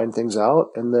able to find things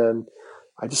out. And then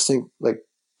I just think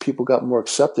people got more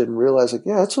accepted and realized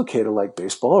yeah, it's okay to like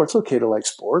baseball, or it's okay to like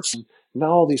sports. And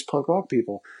now all these punk rock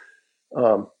people,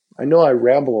 I know I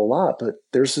ramble a lot, but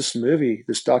there's this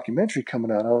documentary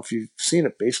coming out. I don't know if you've seen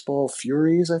it, Baseball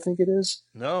Furies, I think it is.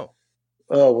 No.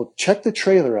 Well, check the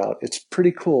trailer out. It's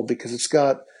pretty cool because it's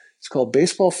called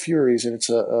Baseball Furies, and it's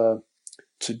a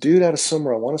dude out of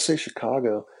somewhere, I want to say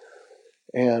Chicago,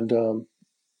 and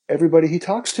everybody he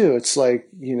talks to, it's the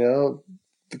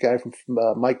guy from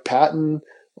Mike Patton,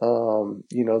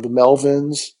 the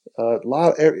Melvins,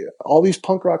 all these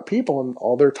punk rock people, and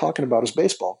all they're talking about is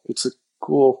baseball. It's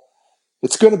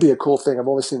going to be a cool thing. I've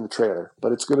only seen the trailer,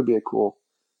 but it's going to be a cool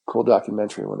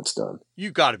documentary when it's done.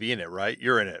 You got to be in it, right?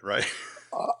 You're in it, right?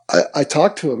 I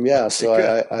talked to him, yeah. So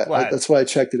I that's why I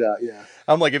checked it out. Yeah.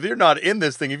 I'm like, if you're not in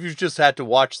this thing, if you just had to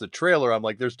watch the trailer, I'm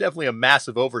like, there's definitely a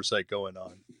massive oversight going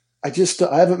on. I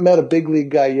haven't met a big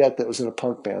league guy yet that was in a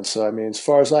punk band. So, I mean, as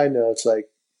far as I know, it's like,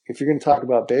 if you're going to talk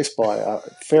about baseball,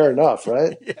 fair enough,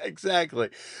 right? Yeah, exactly.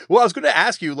 Well, I was going to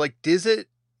ask you, like, is it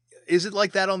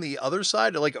like that on the other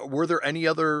side? Like, were there any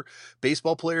other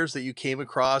baseball players that you came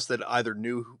across that either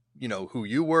knew, who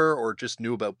you were or just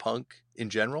knew about punk in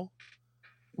general?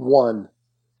 One.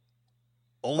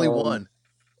 Only one.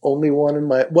 Only one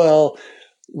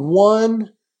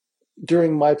one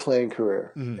during my playing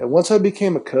career. Mm-hmm. And once I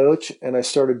became a coach and I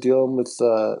started dealing with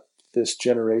this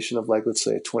generation of, like, let's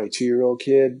say a 22-year-old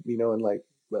kid, in like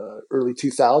early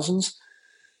 2000s,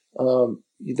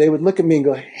 they would look at me and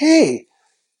go, "Hey,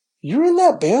 you're in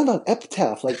that band on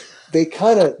Epitaph." Like, they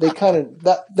kind of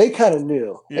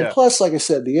knew. Yeah. And plus, like I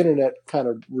said, the internet kind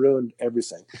of ruined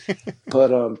everything.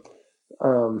 But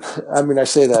I mean, I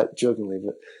say that jokingly,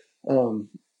 but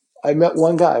I met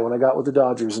one guy when I got with the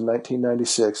Dodgers in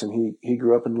 1996, and he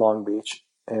grew up in Long Beach,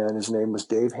 and his name was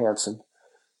Dave Hansen.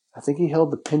 I think he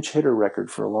held the pinch hitter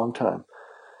record for a long time.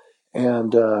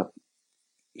 And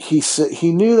he said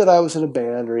he knew that I was in a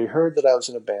band, or he heard that I was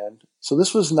in a band. So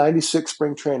this was 96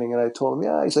 spring training, and I told him,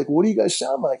 yeah. He's like, "What do you guys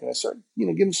sound like?" And I started,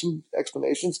 giving some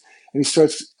explanations, and he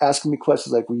starts asking me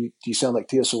questions like, "Do you sound like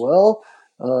TSOL?"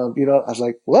 I was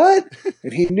like, "What?"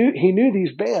 And he knew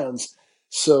these bands.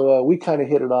 So we kind of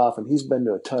hit it off, and he's been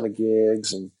to a ton of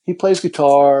gigs, and he plays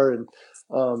guitar, and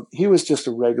he was just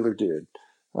a regular dude.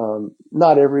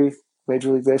 Not every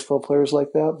Major League Baseball player is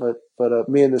like that, but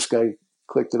me and this guy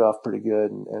clicked it off pretty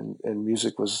good, and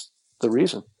music was the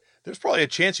reason. There's probably a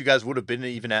chance you guys would have been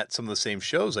even at some of the same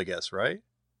shows, I guess, right?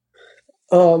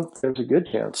 There's a good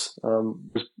chance.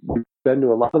 We've been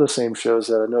to a lot of the same shows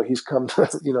that I know he's come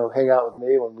to, hang out with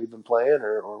me when we've been playing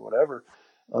or whatever.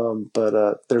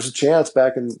 But there's a chance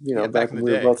back in, back when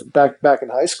we were both back in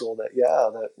high school that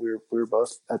we were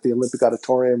both at the Olympic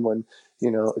Auditorium when,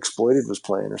 Exploited was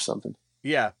playing or something.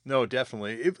 Yeah, no,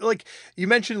 definitely. Like you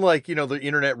mentioned, like, the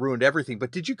internet ruined everything, but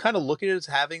did you kind of look at it as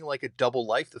having like a double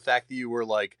life? The fact that you were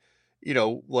like,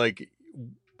 like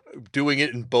doing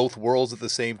it in both worlds at the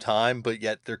same time, but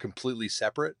yet they're completely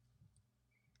separate?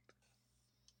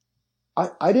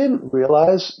 I didn't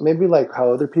realize maybe like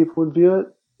how other people would view it.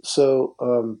 So,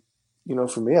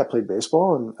 for me, I played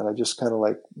baseball, and I just kind of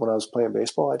like, when I was playing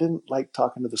baseball, I didn't like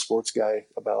talking to the sports guy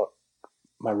about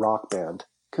my rock band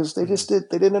because they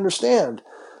didn't understand.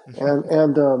 And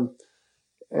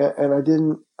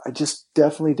I just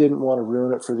definitely didn't want to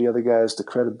ruin it for the other guys, the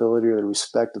credibility or the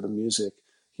respect of the music,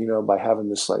 by having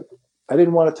this, like, I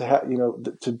didn't want it to have,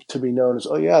 to be known as,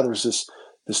 oh yeah, there's this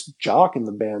jock in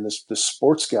the band, this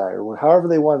sports guy, or however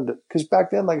they wanted to, because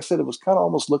back then, like I said, it was kind of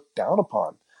almost looked down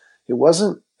upon. It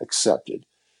wasn't accepted.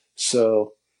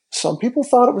 So some people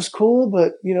thought it was cool,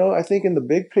 but, I think in the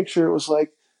big picture, it was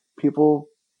like people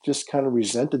just kind of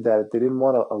resented that. They didn't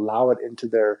want to allow it into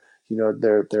their,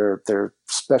 their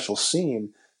special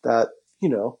scene that,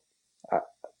 I,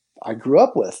 I grew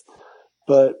up with.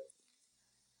 But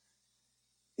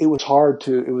it was hard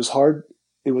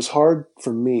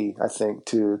for me, I think,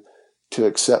 to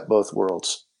accept both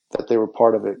worlds, that they were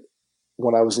part of it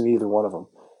when I was in either one of them.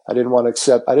 I didn't want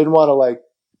to like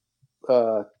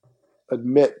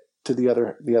admit to the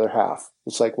other half.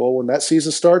 It's like, well, when that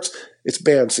season starts, it's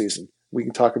band season. We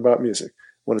can talk about music.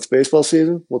 When it's baseball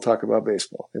season, we'll talk about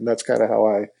baseball. And that's kind of how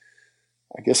I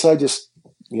guess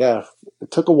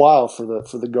it took a while for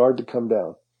the guard to come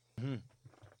down. Mm-hmm.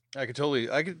 I could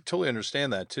totally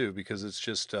understand that too, because it's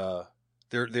just,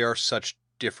 they are such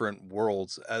different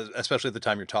worlds, especially at the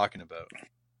time you're talking about.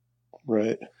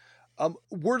 Right.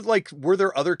 Were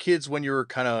there other kids when you were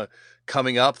kind of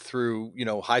coming up through,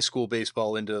 high school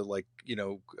baseball into like,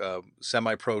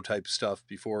 semi-pro type stuff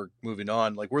before moving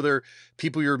on? Like, were there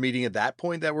people you were meeting at that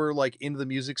point that were like into the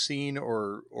music scene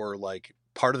or like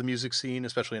part of the music scene,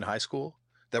 especially in high school,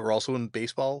 that were also in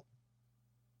baseball?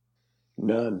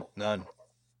 None.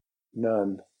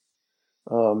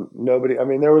 Nobody. I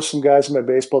mean, there was some guys in my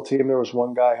baseball team. There was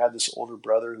one guy had this older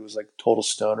brother who was like a total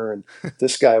stoner, and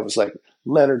this guy was like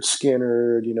Leonard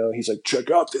Skinner. He's like, check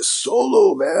out this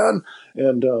solo, man.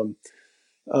 And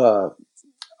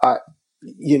I,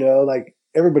 like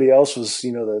everybody else was,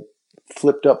 the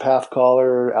flipped up half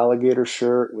collar alligator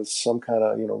shirt with some kind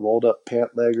of rolled up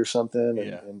pant leg or something,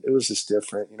 and it was just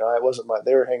different. I wasn't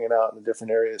they were hanging out in a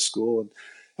different area of school, and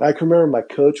I can remember my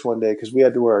coach one day, because we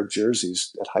had to wear our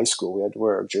jerseys at high school. We had to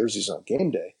wear our jerseys on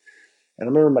game day. And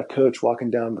I remember my coach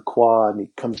walking down the quad, and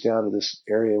he comes down to this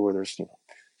area where there's, you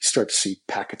start to see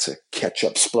packets of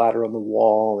ketchup splatter on the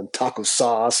wall and taco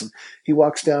sauce. And he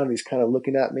walks down and he's kind of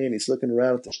looking at me, and he's looking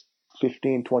around at this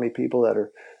 15, 20 people that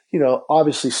are,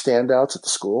 obviously standouts at the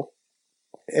school.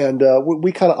 And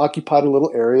we kind of occupied a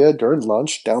little area during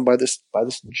lunch down by this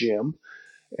gym.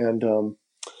 And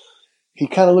he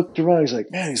kind of looked around. He's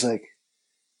like, man,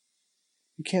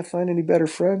 you can't find any better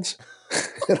friends.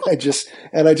 and I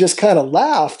just kind of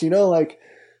laughed, like,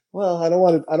 well, I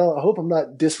hope I'm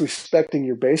not disrespecting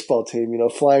your baseball team,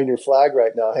 flying your flag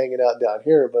right now, hanging out down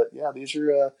here. But yeah,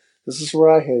 this is where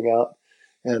I hang out.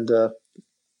 And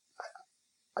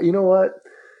you know what?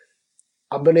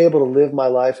 I've been able to live my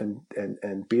life and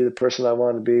be the person I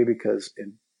want to be because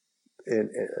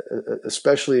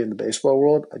especially in the baseball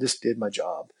world, I just did my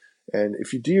job. And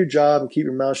if you do your job and keep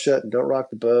your mouth shut and don't rock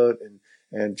the boat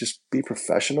and just be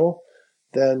professional,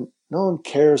 then no one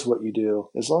cares what you do.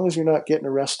 As long as you're not getting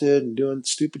arrested and doing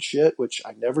stupid shit, which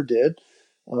I never did,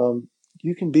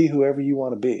 you can be whoever you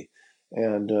want to be.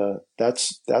 And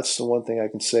that's the one thing I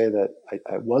can say that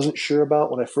I wasn't sure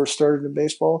about when I first started in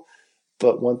baseball.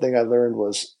 But one thing I learned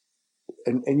was,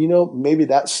 and maybe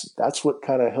that's what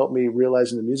kind of helped me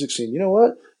realize in the music scene, you know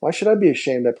what? Why should I be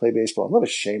ashamed I play baseball? I'm not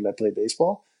ashamed I play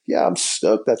baseball. Yeah, I'm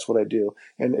stoked that's what I do.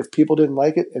 And if people didn't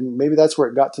like it, and maybe that's where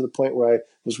it got to the point where I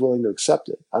was willing to accept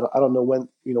it. I don't know when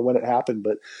it happened,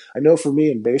 but I know for me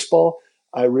in baseball,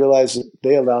 I realized that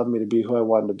they allowed me to be who I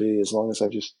wanted to be as long as I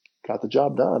just got the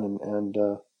job done.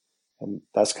 And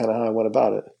that's kind of how I went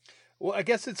about it. Well, I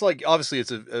guess it's like, obviously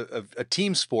it's a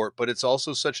team sport, but it's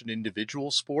also such an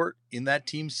individual sport in that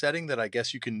team setting that I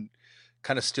guess you can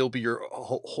kind of still be your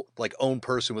like own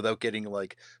person without getting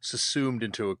like subsumed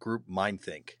into a group mind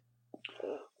think.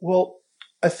 Well,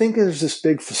 I think there's this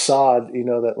big facade,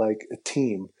 that like a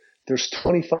team, there's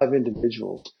 25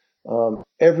 individuals.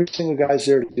 Every single guy's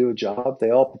there to do a job.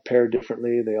 They all prepare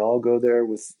differently. They all go there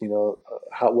with,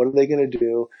 what are they going to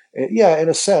do? And yeah, in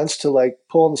a sense, to like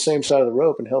pull on the same side of the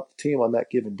rope and help the team on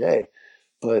that given day.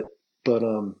 But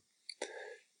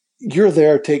you're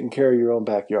there taking care of your own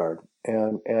backyard.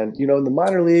 And in the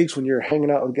minor leagues, when you're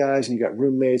hanging out with guys and you got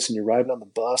roommates and you're riding on the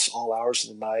bus all hours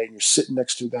of the night and you're sitting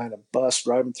next to a guy in a bus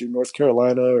driving through North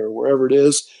Carolina or wherever it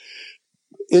is,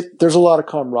 there's a lot of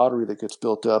camaraderie that gets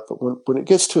built up. But when it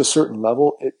gets to a certain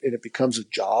level and it becomes a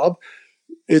job,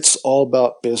 it's all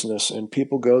about business. And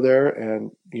people go there and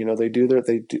they do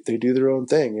their own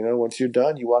thing. Once you're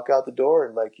done, you walk out the door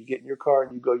and like you get in your car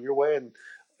and you go your way. And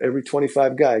every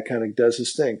 25 guy kind of does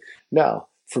his thing. Now,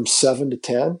 from 7 to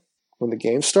 10, when the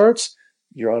game starts,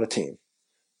 you're on a team,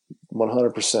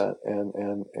 100%.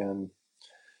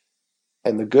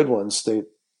 And the good ones, they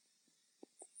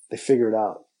figure it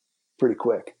out pretty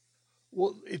quick.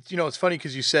 Well, it's funny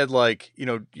because you said like,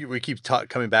 we keep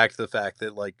coming back to the fact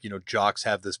that like, jocks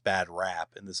have this bad rap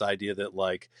and this idea that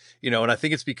like, and I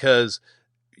think it's because,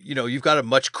 you've got a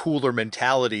much cooler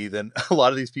mentality than a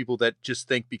lot of these people that just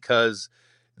think because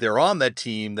they're on that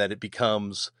team that it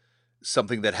becomes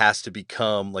something that has to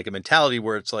become like a mentality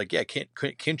where it's like, yeah,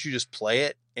 can't you just play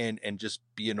it and just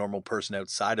be a normal person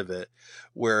outside of it?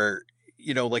 Where,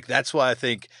 like that's why I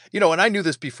think, and I knew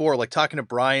this before, like talking to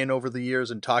Brian over the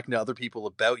years and talking to other people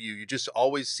about you just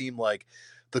always seem like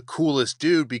the coolest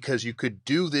dude because you could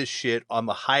do this shit on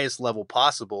the highest level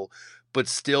possible, but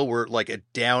still were like a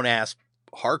down ass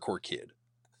hardcore kid.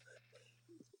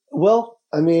 Well,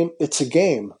 I mean, it's a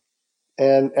game.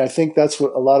 And I think that's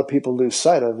what a lot of people lose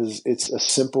sight of is it's a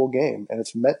simple game and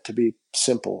it's meant to be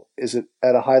simple. Is it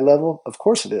at a high level? Of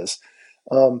course it is.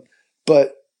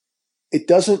 But it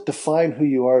doesn't define who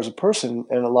you are as a person.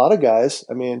 And a lot of guys,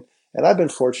 I mean, and I've been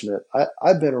fortunate.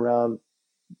 I've been around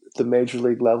the major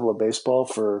league level of baseball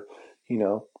for,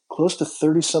 close to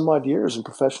 30 some odd years in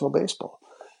professional baseball.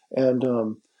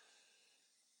 And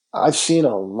I've seen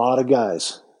a lot of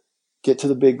guys get to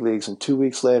the big leagues and 2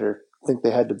 weeks later think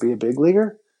they had to be a big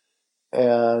leaguer,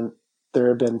 and there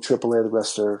have been AAA the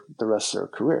rest of their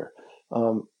career.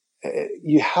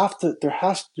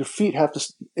 Your feet have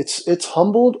to. It's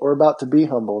humbled or about to be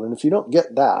humbled, and if you don't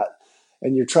get that,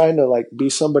 and you're trying to like be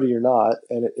somebody you're not,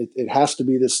 and it has to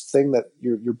be this thing that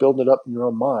you're building it up in your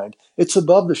own mind. It's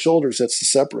above the shoulders that's the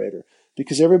separator,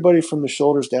 because everybody from the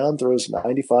shoulders down throws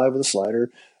 95 with a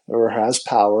slider, or has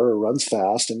power, or runs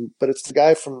fast, but it's the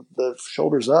guy from the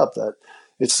shoulders up that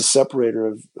it's the separator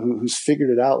of who's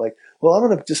figured it out. Like, well, I'm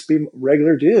going to just be a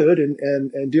regular dude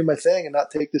and do my thing and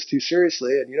not take this too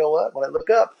seriously. And you know what? When I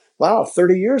look up, wow,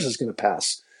 30 years is going to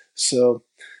pass. So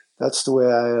that's the way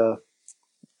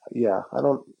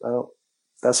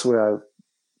that's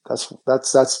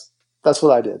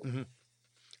what I did. Mm-hmm.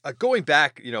 Going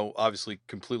back, obviously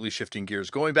completely shifting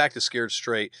gears, going back to Scared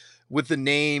Straight with the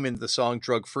name and the song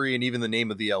Drug Free and even the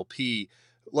name of the LP,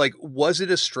 Like, was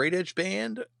it a straight edge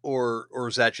band, or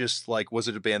is that just like, was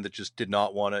it a band that just did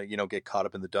not want to, get caught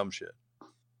up in the dumb shit?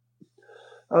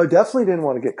 Oh, definitely didn't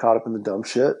want to get caught up in the dumb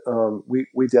shit.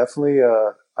 We definitely,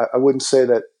 I wouldn't say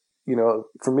that,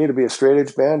 for me to be a straight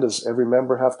edge band, does every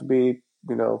member have to be,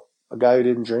 a guy who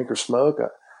didn't drink or smoke?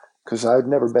 Because I'd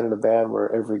never been in a band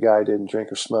where every guy didn't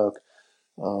drink or smoke.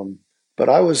 But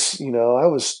I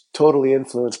was totally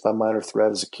influenced by Minor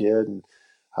Threat as a kid, and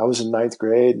I was in ninth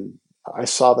grade, and I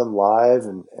saw them live,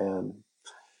 and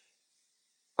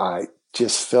I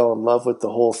just fell in love with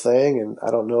the whole thing. And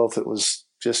I don't know if it was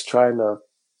just trying to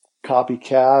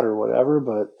copycat or whatever,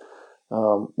 but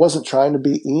wasn't trying to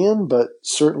be Ian, but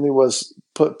certainly was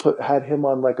had him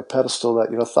on like a pedestal that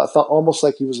thought almost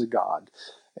like he was a god,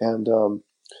 and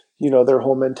their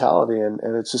whole mentality, and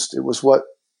it was what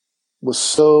was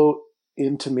so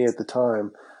into me at the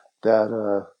time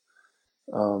that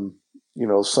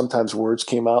sometimes words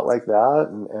came out like that,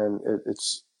 and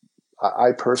it's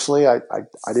I personally I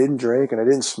didn't drink and I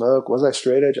didn't smoke. Was I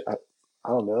straight edge? I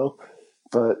don't know,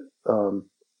 but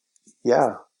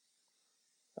yeah.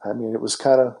 I mean, it was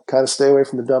kind of stay away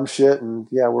from the dumb shit, and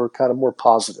yeah, we're kind of more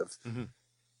positive. Mm-hmm.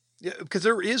 Yeah, because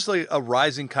there is like a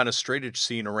rising kind of straight edge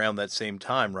scene around that same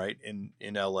time, right? In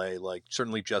LA, like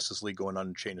certainly Justice League going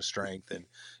on Chain of Strength and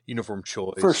Uniform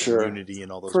Choice, For sure, and Unity,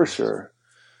 and all those. For bands. sure.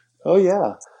 Oh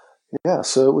yeah, yeah.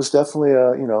 So it was definitely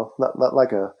not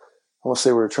like I won't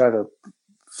say we were trying to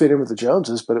fit in with the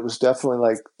Joneses, but it was definitely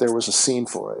like there was a scene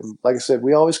for it. And like I said,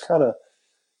 we always kind of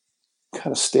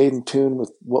stayed in tune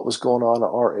with what was going on at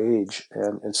our age,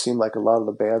 and it seemed like a lot of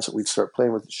the bands that we'd start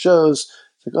playing with the shows,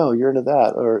 it's like, oh, you're into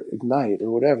that, or Ignite, or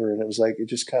whatever, and it was like it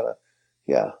just kind of,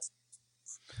 yeah.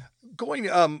 Going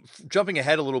jumping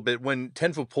ahead a little bit, when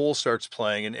 10-Foot Pole starts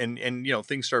playing and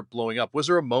things start blowing up, was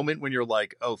there a moment when you're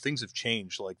like, oh, things have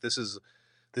changed, like this is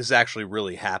actually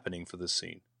really happening for this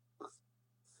scene?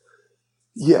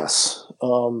 Yes.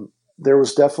 There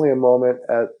was definitely a moment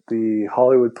at the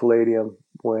Hollywood Palladium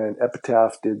when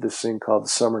Epitaph did this thing called the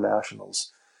Summer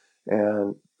Nationals,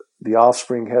 and the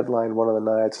Offspring headlined one of the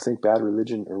nights. I think Bad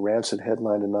Religion or Rancid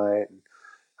headlined a night.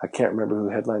 I can't remember who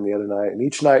headlined the other night. And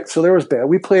each night, so there was band.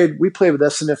 We played with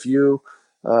SNFU.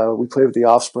 We played with the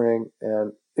Offspring,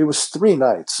 and it was 3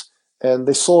 nights, and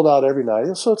they sold out every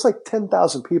night. So it's like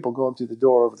 10,000 people going through the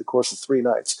door over the course of 3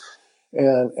 nights.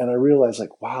 And I realized,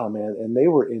 like, wow, man, and they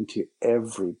were into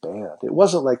every band. It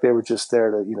wasn't like they were just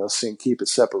there to, sing Keep It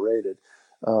Separated.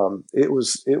 They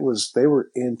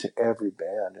were into every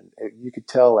band, and you could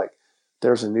tell, like,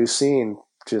 there's a new scene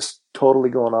just totally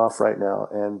going off right now,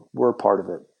 and we're a part of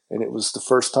it. And it was the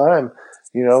first time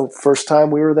we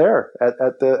were there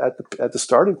at the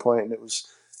starting point, and it was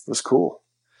cool.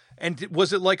 And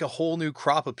was it like a whole new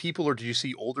crop of people, or do you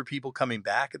see older people coming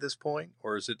back at this point,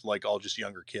 or is it like all just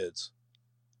younger kids?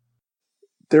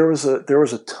 There was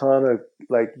a ton of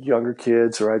like younger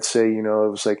kids, or I'd say, it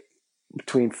was like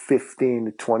between 15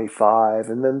 to 25.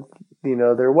 And then,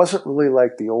 there wasn't really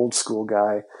like the old school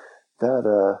guy that,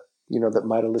 that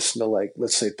might have listened to, like,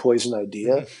 let's say Poison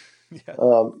Idea.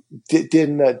 Yeah.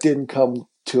 Didn't come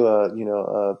to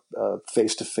a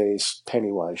face-to-face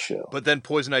Pennywise show. But then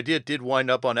Poison Idea did wind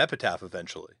up on Epitaph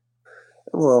eventually.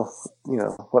 Well,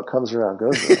 what comes around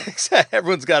goes around.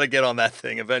 Everyone's got to get on that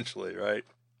thing eventually, right?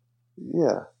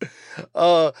 Yeah.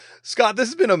 Scott, this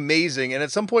has been amazing. And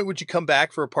at some point, would you come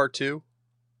back for a part 2?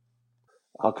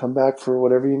 I'll come back for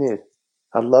whatever you need.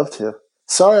 I'd love to.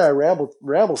 Sorry I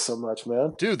ramble so much,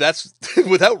 man. Dude, that's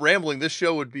without rambling, this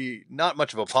show would be not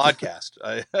much of a podcast.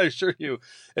 I assure you.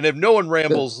 And if no one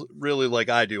rambles really like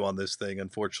I do on this thing,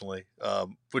 unfortunately,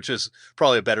 which is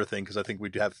probably a better thing because I think we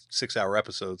do have 6-hour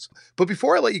episodes. But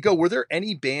before I let you go, were there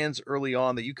any bands early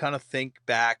on that you kind of think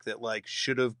back that like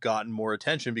should have gotten more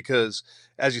attention? Because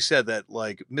as you said, that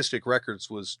like Mystic Records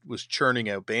was churning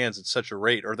out bands at such a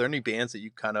rate. Are there any bands that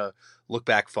you kind of look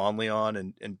back fondly on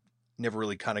and never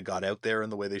really kind of got out there in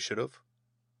the way they should have?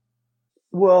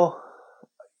 Well,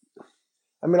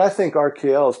 I mean, I think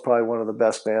RKL is probably one of the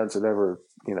best bands that ever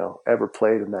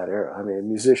played in that era. I mean,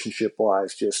 musicianship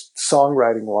wise, just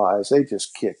songwriting wise, they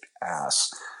just kicked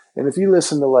ass. And if you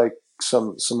listen to like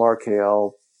some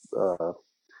RKL,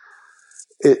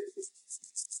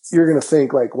 you're going to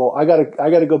think like, well, I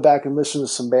gotta go back and listen to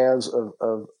some bands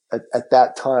of at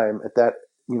that time, at that,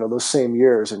 those same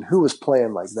years, and who was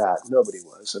playing like that? Nobody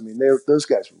was. I mean, those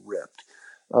guys ripped.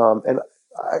 And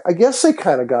I guess they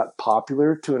kind of got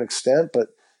popular to an extent, but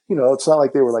it's not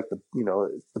like they were like the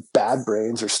Bad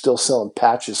Brains are still selling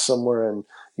patches somewhere in,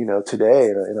 today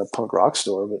in a punk rock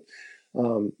store. But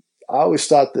I always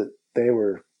thought that they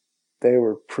were they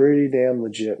were pretty damn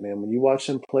legit, man. When you watch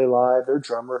them play live, their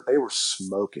drummer, they were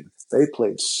smoking. They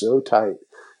played so tight,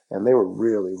 and they were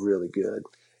really, really good.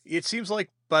 It seems like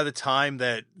by the time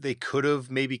that they could have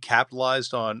maybe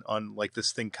capitalized on like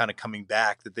this thing kind of coming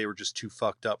back, that they were just too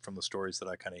fucked up from the stories that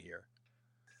I kind of hear.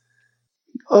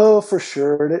 Oh, for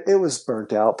sure. It was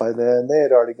burnt out by then. They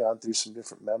had already gone through some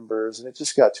different members, and it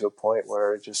just got to a point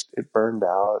where it burned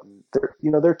out. And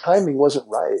their timing wasn't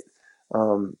right.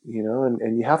 And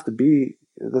you have to be.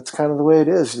 That's kind of the way it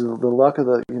is. The luck of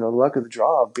the luck of the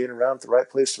draw of being around at the right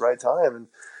place, at the right time,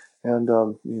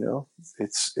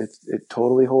 it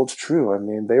totally holds true. I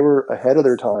mean, they were ahead of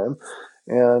their time,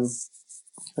 and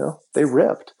they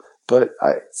ripped, but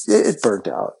it burnt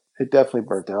out. It definitely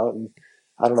burnt out, and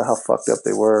I don't know how fucked up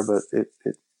they were, but it.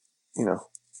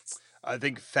 I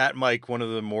think Fat Mike, one of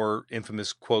the more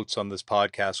infamous quotes on this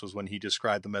podcast was when he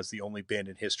described them as the only band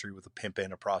in history with a pimp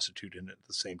and a prostitute in it at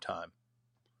the same time.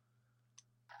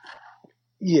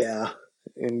 Yeah.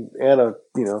 And a,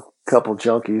 couple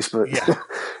junkies, but yeah.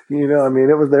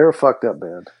 They're a fucked up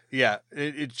band. Yeah.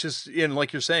 It's just, and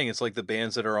like you're saying, it's like the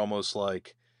bands that are almost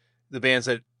like the bands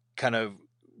that kind of,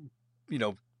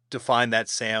 define that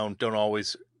sound don't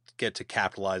always get to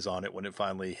capitalize on it when it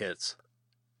finally hits.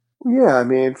 Yeah, I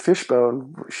mean,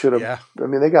 Fishbone should have. Yeah. I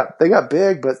mean, they got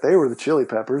big, but they were the Chili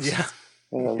Peppers. Yeah,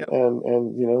 and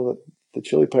the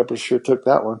Chili Peppers sure took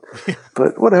that one.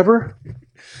 But whatever.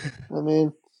 I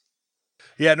mean,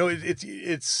 yeah, no,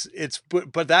 it's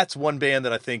but that's one band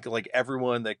that I think like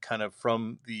everyone that kind of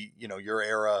from the your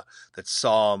era that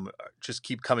saw them just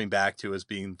keep coming back to as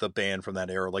being the band from that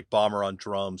era, like Bomber on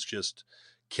drums, just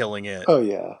killing it. Oh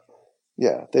yeah,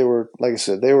 yeah. They were, like I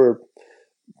said,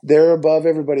 they're above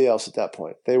everybody else at that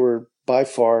point. They were by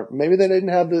far, maybe they didn't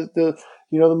have the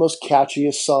most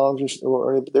catchiest songs,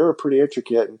 or they were pretty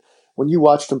intricate. And when you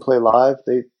watched them play live,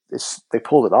 they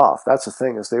pulled it off. That's the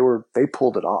thing, is they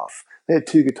pulled it off. They had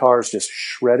two guitars just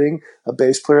shredding, a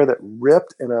bass player that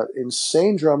ripped, and an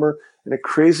insane drummer, and a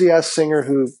crazy ass singer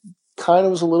who kind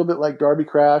of was a little bit like Darby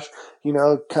Crash,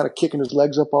 kind of kicking his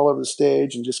legs up all over the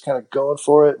stage and just kind of going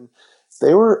for it. And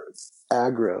they were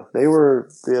aggro. They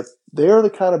are the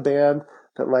kind of band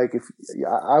that, like, if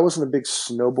I wasn't a big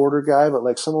snowboarder guy, but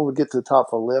like someone would get to the top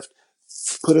of a lift,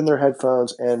 put in their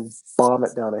headphones, and bomb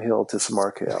it down a hill to some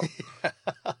RKO.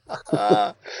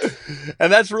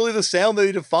 And that's really the sound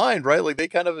they defined, right? Like they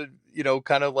kind of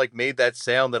like made that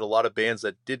sound that a lot of bands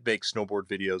that did make snowboard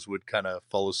videos would kind of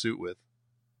follow suit with.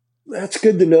 That's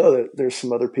good to know that there's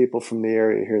some other people from the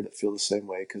area here that feel the same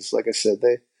way. Because, like I said,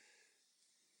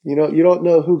 you don't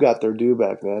know who got their due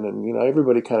back then, and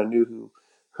everybody kind of knew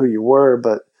who you were,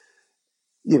 but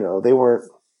they weren't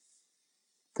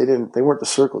the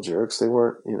Circle Jerks. They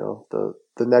weren't the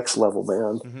next level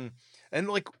band. Mm-hmm. And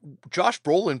like Josh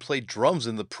Brolin played drums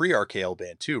in the pre-RKL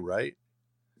band too, right?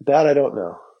 That I don't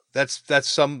know. That's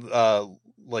some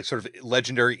like sort of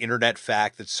legendary internet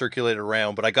fact that circulated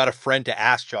around. But I got a friend to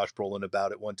ask Josh Brolin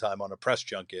about it one time on a press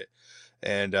junket,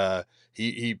 and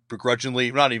he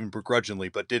begrudgingly, not even begrudgingly,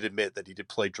 but did admit that he did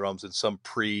play drums in some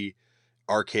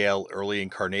pre-RKL early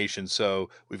incarnation. So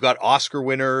we've got Oscar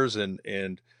winners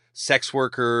and sex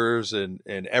workers and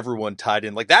everyone tied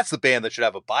in. Like that's the band that should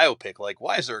have a biopic. Like,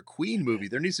 why is there a Queen movie?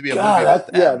 There needs to be a movie about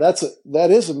them. Yeah,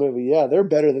 that is a movie. Yeah, they're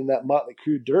better than that Motley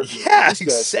Crue dirt movie. Yeah,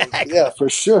 exactly. Yeah, for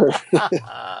sure.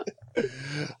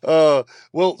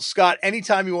 Well, Scott,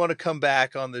 anytime you want to come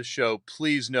back on this show,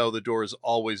 please know the door is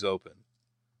always open.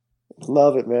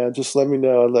 Love it, man. Just let me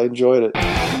know. I enjoyed it.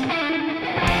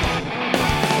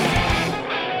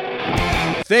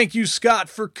 Thank you, Scott,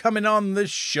 for coming on the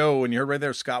show. And you heard right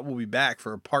there, Scott will be back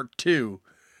for a part 2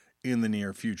 in the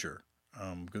near future.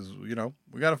 Because, we got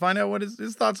to find out what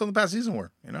his thoughts on the past season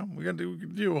were. We got to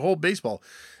do a whole baseball.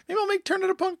 Maybe I'll make Turn It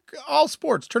a Punk all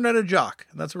sports. Turn It a Jock.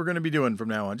 And that's what we're going to be doing from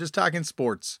now on. Just talking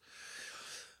sports.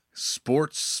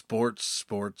 Sports.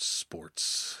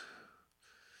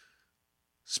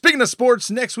 Speaking of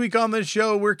sports, next week on this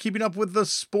show, we're keeping up with the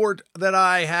sport that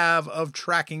I have of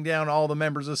tracking down all the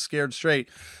members of Scared Straight.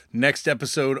 Next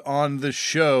episode on the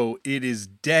show, it is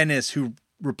Dennis, who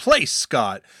replaced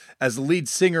Scott as the lead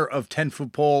singer of 10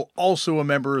 Foot Pole, also a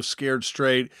member of Scared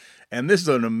Straight. And this is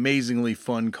an amazingly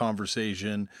fun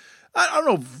conversation. I don't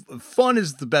know if fun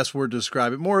is the best word to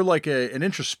describe it. More like an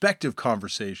introspective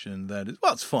conversation that is,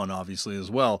 well, it's fun, obviously, as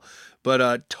well. But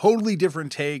a totally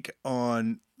different take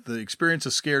on the experience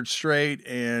of Scared Straight,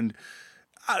 and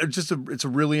it's a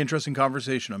really interesting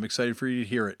conversation. I'm excited for you to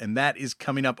hear it. And that is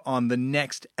coming up on the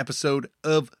next episode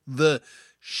of the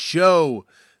show.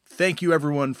 Thank you,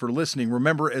 everyone, for listening.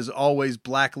 Remember, as always,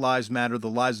 Black Lives Matter.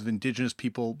 The lives of Indigenous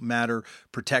people matter.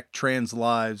 Protect trans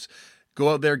lives.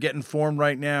 Go out there, get informed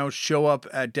right now, show up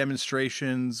at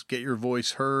demonstrations, get your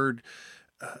voice heard,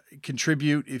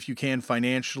 contribute if you can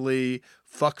financially.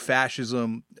 Fuck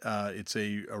fascism. It's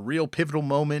a real pivotal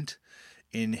moment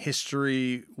in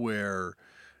history where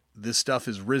this stuff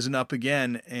has risen up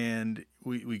again, and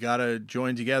we got to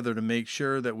join together to make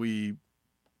sure that we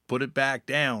put it back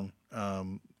down.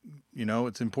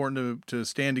 It's important to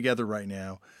stand together right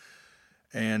now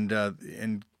and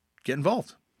get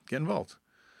involved. Get involved.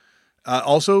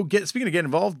 Also, speaking of getting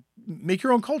involved, make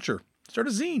your own culture. Start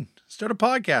a zine. Start a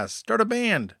podcast. Start a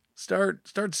band.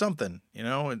 Start something.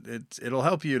 It'll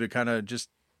help you to kind of just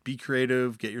be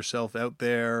creative, get yourself out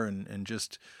there, and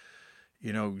just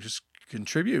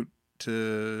contribute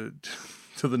to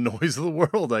the noise of the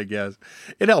world, I guess.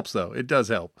 It helps, though. It does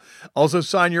help. Also,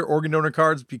 sign your organ donor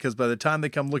cards, because by the time they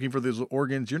come looking for those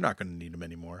organs, you're not going to need them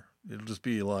anymore. It'll just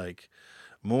be like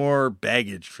more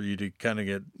baggage for you to kind of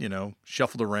get,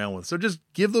 shuffled around with. So just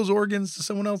give those organs to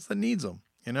someone else that needs them,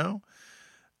 and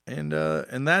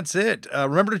that's it.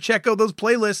 Remember to check out those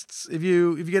playlists if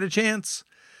you get a chance,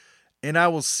 and I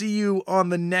will see you on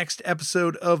the next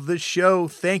episode of the show.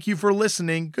 Thank you for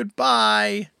listening.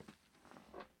 Goodbye.